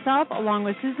Parker herself, along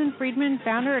with Susan Friedman,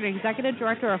 founder and executive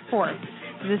director of Force,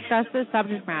 to discuss this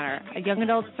subject matter. A young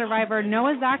adult survivor,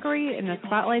 Noah Zachary, in the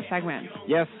Spotlight segment.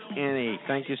 Yes, Annie,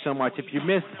 thank you so much. If you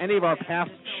missed any of our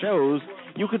past shows,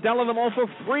 you could download them all for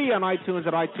free on iTunes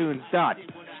at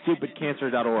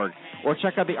itunes.stupidcancer.org. Or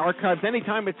check out the archives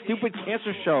anytime at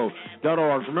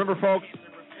stupidcancershow.org. Remember, folks,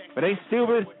 if it ain't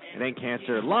stupid, it ain't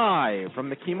cancer. Live from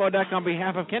the chemo deck on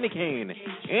behalf of Kenny Kane,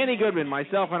 Annie Goodman,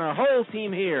 myself, and our whole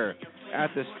team here at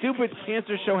the Stupid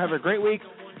Cancer Show. Have a great week,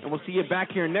 and we'll see you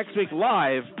back here next week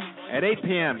live at 8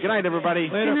 p.m. Good night, everybody.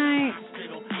 Good Later. night.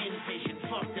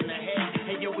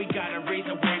 We gotta raise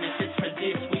awareness, it's for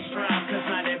this we strive, cause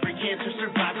not every cancer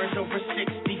survivor's over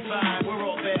 65. We're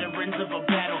all veterans of a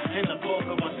battle, and the bulk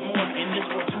of us more. In this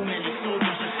world, too many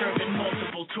soldiers are serving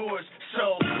multiple tours,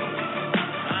 so